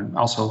there are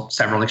also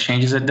several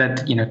exchanges that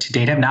to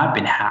date have not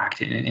been hacked,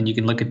 and you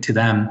can look to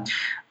them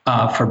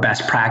for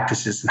best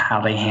practices and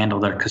how they handle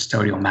their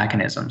custodial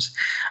mechanisms.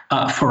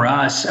 For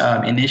us,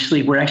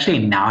 initially, we're actually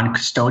a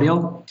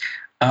non-custodial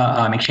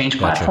exchange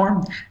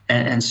platform,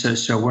 and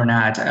so we're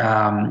not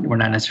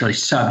necessarily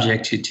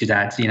subject to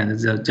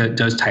that,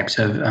 those types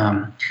of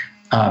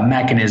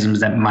mechanisms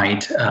that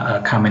might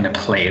come into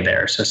play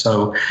there.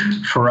 So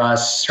for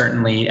us,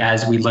 certainly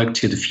as we look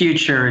to the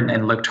future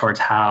and look towards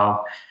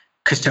how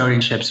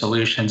custodianship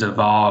solutions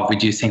evolve, we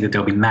do think that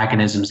there'll be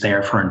mechanisms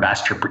there for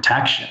investor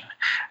protection.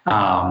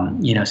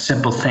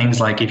 Simple things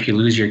like if you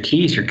lose your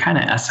keys, you're kind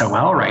of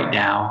SOL right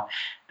now.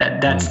 That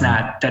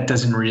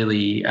doesn't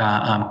really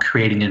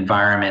create an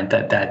environment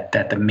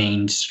that the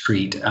main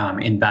street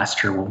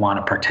investor will want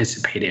to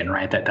participate in,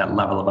 right? That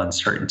level of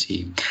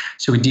uncertainty.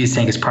 So we do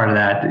think as part of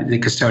that, the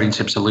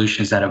custodianship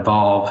solutions that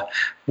evolve,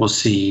 we'll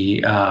see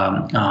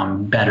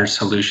better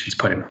solutions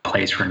put in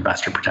place for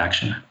investor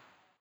protection.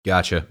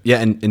 Gotcha.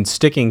 Yeah, and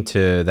sticking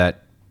to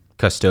that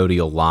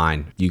custodial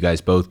line, you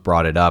guys both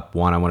brought it up.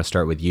 One, I want to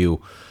start with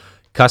you.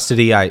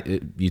 Custody,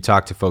 you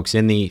talk to folks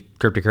in the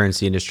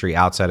cryptocurrency industry,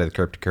 outside of the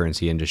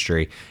cryptocurrency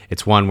industry.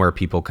 It's one where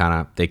people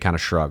kind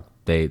of shrug.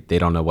 They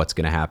don't know what's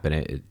going to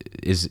happen.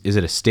 Is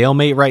it a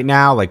stalemate right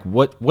now? Like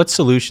what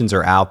solutions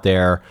are out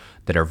there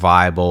that are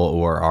viable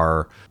or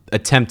are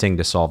attempting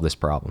to solve this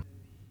problem?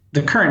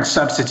 The current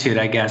substitute,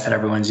 I guess, that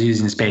everyone's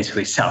using is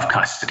basically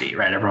self-custody,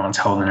 right? Everyone's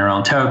holding their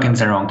own tokens,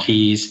 their own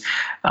keys.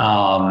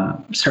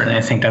 Certainly,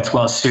 I think that's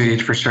well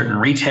suited for certain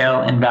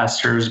retail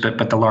investors, but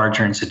the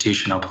larger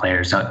institutional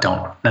players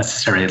don't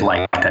necessarily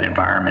like that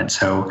environment.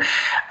 So,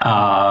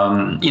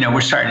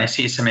 we're starting to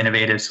see some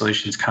innovative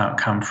solutions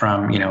come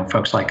from,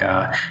 folks like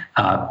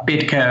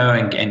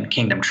BitGo and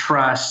Kingdom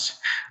Trust.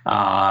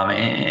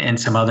 And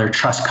some other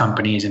trust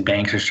companies and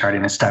banks are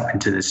starting to step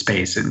into this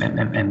space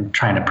and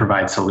trying to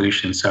provide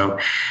solutions. So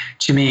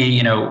to me,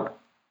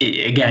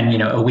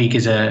 again, a week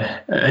is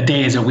a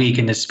day is a week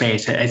in this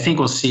space. I think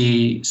we'll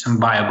see some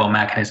viable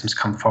mechanisms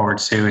come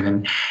forward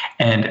soon.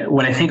 And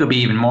what I think will be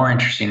even more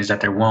interesting is that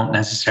there won't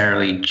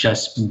necessarily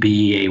just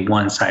be a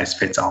one size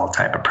fits all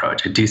type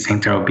approach. I do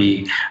think there will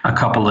be a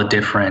couple of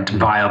different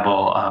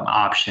viable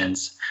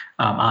options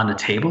on the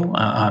table.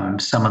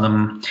 Some of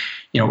them,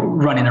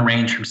 running a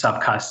range from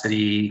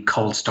self-custody,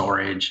 cold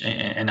storage,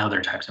 and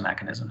other types of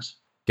mechanisms.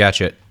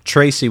 Gotcha.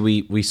 Tracy,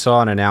 we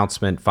saw an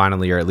announcement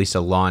finally, or at least a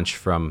launch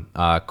from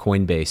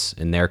Coinbase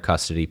in their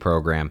custody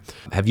program.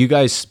 Have you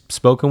guys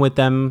spoken with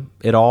them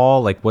at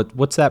all? Like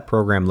what's that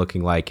program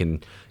looking like?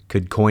 And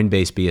could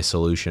Coinbase be a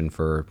solution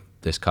for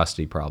this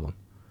custody problem?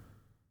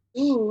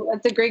 Ooh,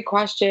 that's a great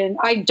question.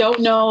 I don't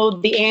know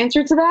the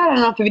answer to that. I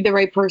don't know if I'd be the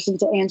right person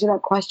to answer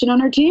that question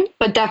on our team,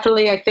 but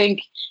definitely I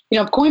think,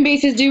 if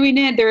Coinbase is doing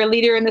it, they're a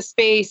leader in the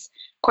space.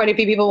 Quite a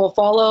few people will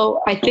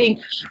follow. I think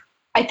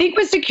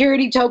with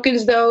security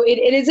tokens, though,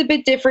 it is a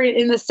bit different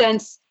in the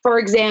sense, for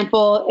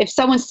example, if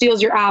someone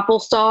steals your Apple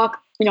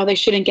stock, they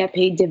shouldn't get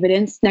paid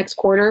dividends next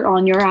quarter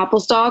on your Apple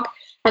stock.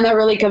 And that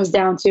really comes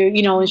down to,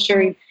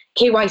 ensuring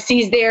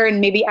KYC's there and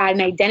maybe add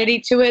an identity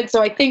to it.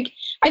 So I think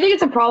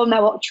it's a problem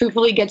that will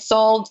truthfully get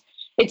solved.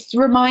 It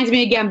reminds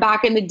me again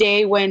back in the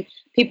day when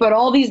people had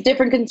all these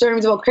different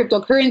concerns about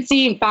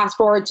cryptocurrency, and fast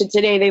forward to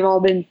today, they've all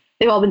been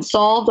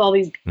solved, all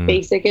these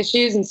basic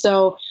issues. And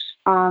so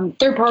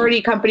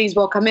third-party companies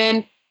will come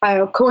in.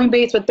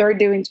 Coinbase, what they're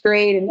doing is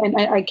great, and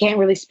I can't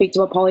really speak to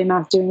what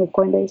Polymath's doing with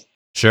Coinbase.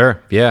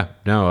 Sure. Yeah.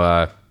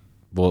 No.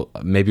 Well,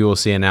 maybe we'll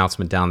see an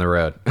announcement down the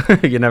road.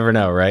 You never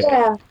know, right?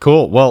 Yeah.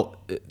 Cool. Well,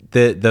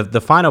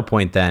 the final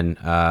point then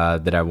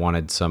that I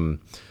wanted some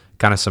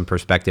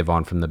perspective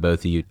on from the both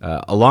of you.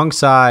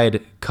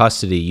 Alongside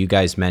custody, you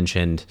guys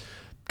mentioned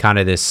kind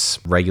of this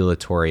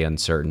regulatory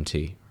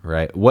uncertainty,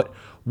 right? What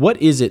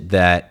is it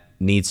that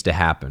needs to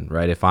happen,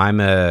 right? If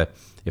I'm a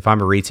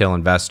retail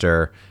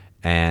investor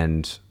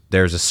and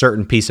there's a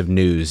certain piece of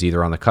news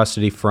either on the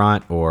custody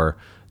front or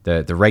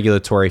the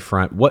regulatory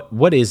front,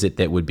 what is it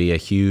that would be a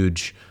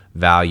huge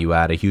value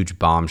add, a huge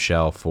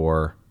bombshell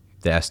for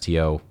the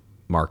STO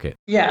market?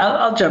 Yeah,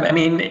 I'll jump. I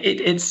mean,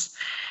 it is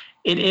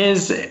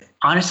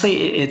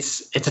honestly,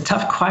 it's a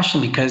tough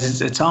question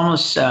because it's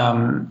almost,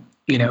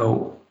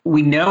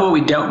 we know what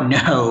we don't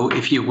know,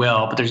 if you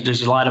will, but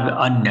there's a lot of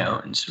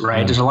unknowns,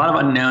 right? There's a lot of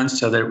unknowns,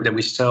 so that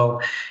we still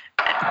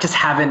just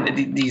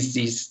haven't,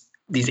 these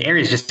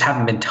areas just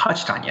haven't been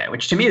touched on yet,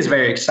 which to me is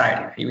very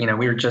exciting. We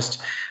were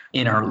just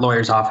in our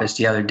lawyer's office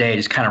the other day,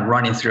 just kind of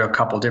running through a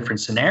couple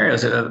different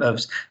scenarios of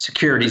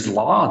securities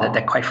law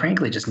that quite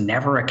frankly just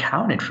never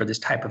accounted for this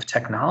type of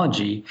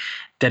technology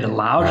that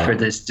allowed for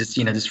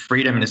this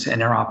freedom and this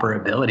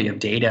interoperability of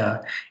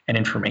data and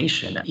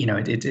information.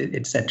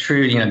 It's that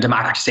true,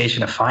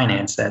 democratization of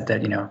finance that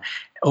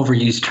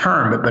overused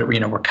term, but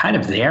we're kind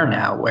of there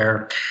now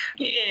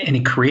and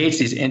it creates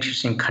these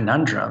interesting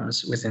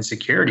conundrums within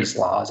securities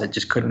laws that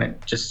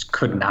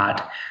could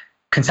not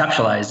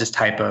conceptualize this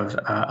type of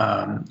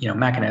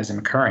mechanism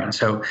occurring.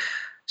 So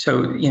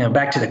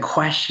back to the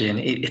question,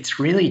 it's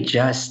really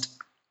just,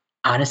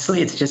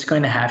 honestly, it's just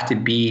going to have to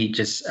be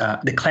just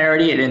the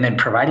clarity and then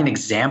providing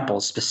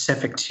examples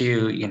specific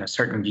to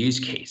certain use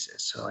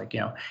cases. So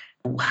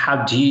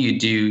how do you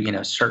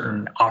do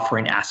certain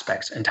offering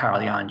aspects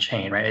entirely on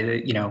chain,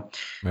 right?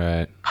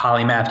 Right.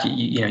 Polymath,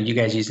 you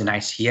guys use an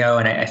ICO,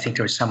 and I think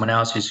there was someone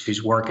else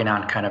who's working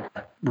on kind of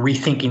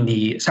rethinking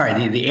the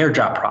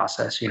airdrop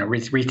process.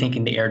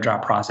 Rethinking the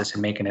airdrop process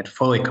and making it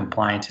fully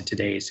compliant to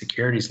today's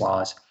securities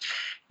laws.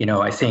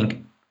 I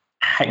think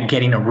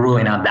getting a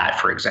ruling on that,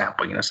 for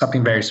example,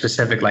 something very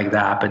specific like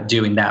that, but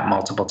doing that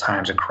multiple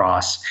times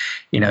across,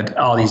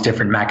 all these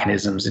different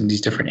mechanisms and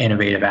these different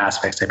innovative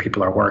aspects that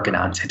people are working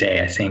on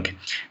today. I think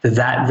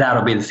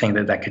that'll be the thing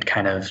that could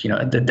kind of,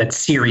 that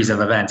series of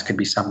events could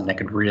be something that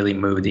could really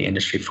move the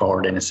industry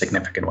forward in a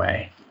significant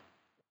way.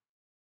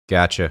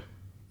 Gotcha.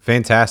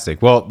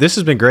 Fantastic. Well, this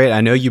has been great.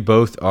 I know you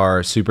both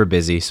are super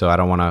busy, so I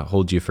don't want to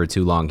hold you for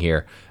too long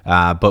here.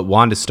 But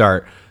wanted to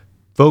start.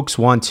 Folks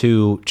want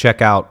to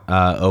check out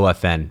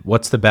OFN.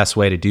 What's the best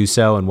way to do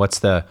so, and what's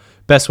the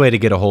best way to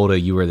get a hold of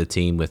you or the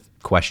team with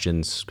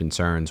questions,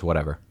 concerns,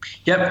 whatever?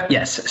 Yep.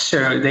 Yes.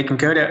 So they can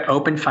go to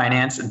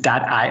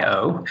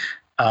openfinance.io.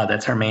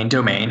 That's our main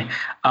domain.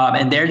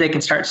 And there they can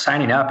start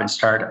signing up and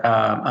start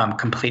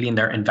completing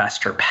their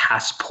investor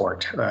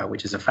passport,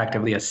 which is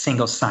effectively a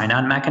single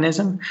sign-on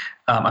mechanism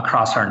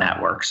across our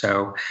network.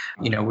 So,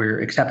 we're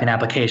accepting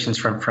applications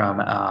from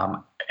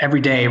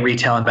everyday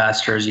retail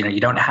investors, you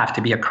don't have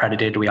to be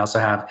accredited. We also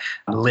have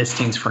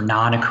listings for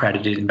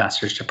non-accredited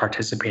investors to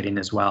participate in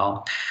as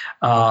well.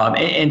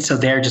 And so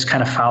they're just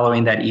kind of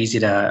following that easy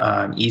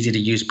to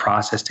use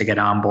process to get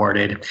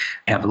onboarded.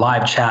 We have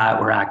live chat.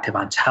 We're active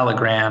on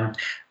Telegram.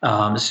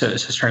 So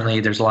certainly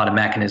there's a lot of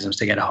mechanisms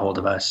to get a hold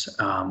of us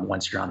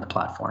once you're on the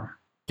platform.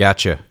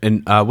 Gotcha.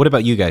 And what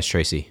about you guys,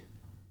 Tracy?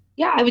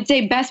 Yeah, I would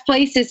say best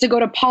place is to go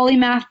to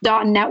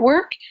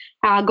polymath.network.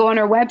 Go on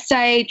our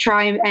website,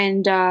 try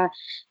and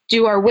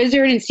do our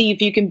wizard and see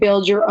if you can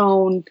build your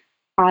own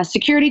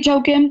security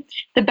token.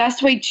 The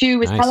best way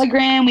too is Nice.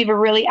 Telegram. We have a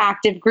really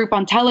active group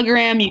on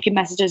Telegram. You can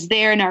message us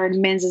there, and our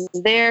admins is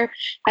there,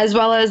 as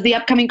well as the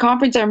upcoming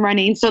conference I'm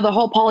running. So the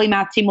whole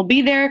Polymath team will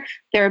be there.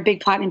 They're a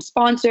big platinum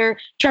sponsor.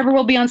 Trevor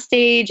will be on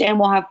stage, and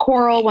we'll have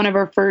Coral, one of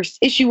our first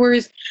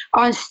issuers,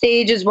 on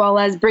stage, as well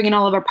as bringing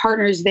all of our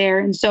partners there.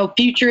 And so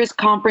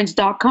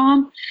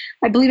futuristconference.com.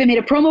 I believe I made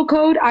a promo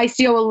code,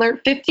 ICO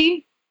Alert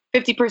 50%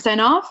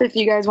 off if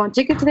you guys want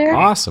tickets there.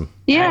 Awesome.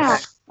 Yeah.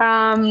 Nice.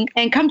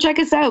 And come check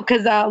us out,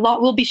 because a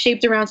lot will be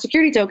shaped around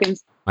security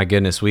tokens. My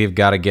goodness, we've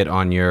got to get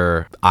on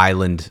your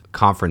island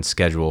conference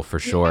schedule for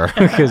sure,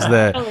 because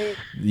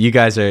you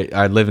guys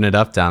are living it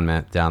up down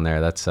there.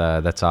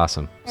 That's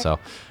awesome. So,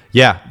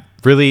 yeah,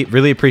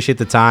 really appreciate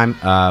the time.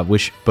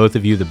 Wish both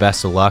of you the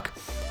best of luck.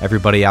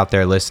 Everybody out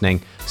there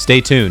listening, stay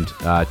tuned.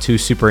 2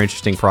 super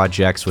interesting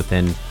projects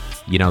within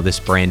this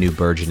brand new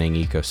burgeoning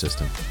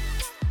ecosystem.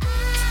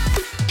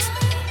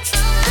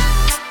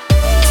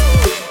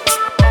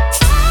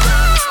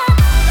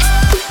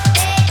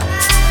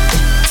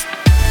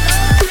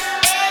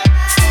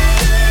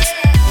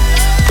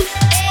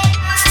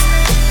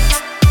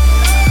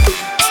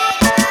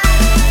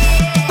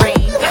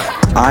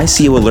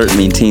 ICO Alert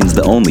maintains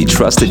the only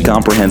trusted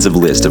comprehensive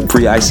list of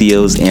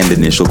pre-ICOs and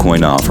initial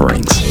coin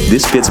offerings.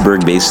 This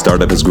Pittsburgh-based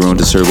startup has grown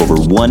to serve over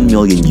 1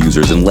 million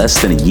users in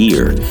less than a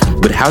year.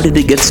 But how did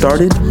it get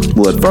started?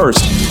 Well, at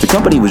first, the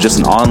company was just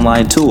an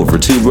online tool for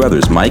 2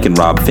 brothers, Mike and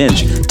Rob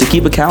Finch, to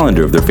keep a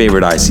calendar of their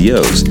favorite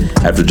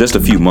ICOs. After just a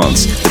few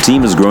months, the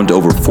team has grown to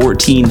over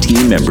 14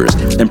 team members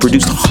and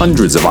produced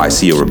hundreds of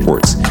ICO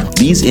reports.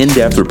 These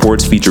in-depth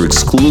reports feature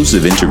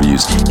exclusive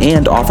interviews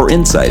and offer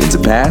insight into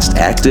past,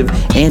 active,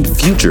 and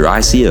future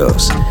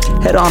ICOs.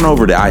 Head on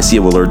over to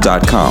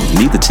ICOalert.com,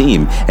 meet the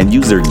team, and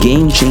use their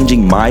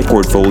game-changing My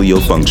Portfolio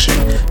function.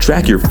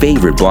 Track your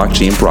favorite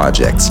blockchain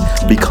projects.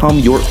 Become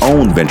your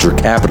own venture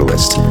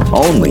capitalist.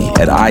 Only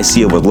at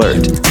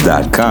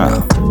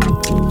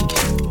ICOalert.com.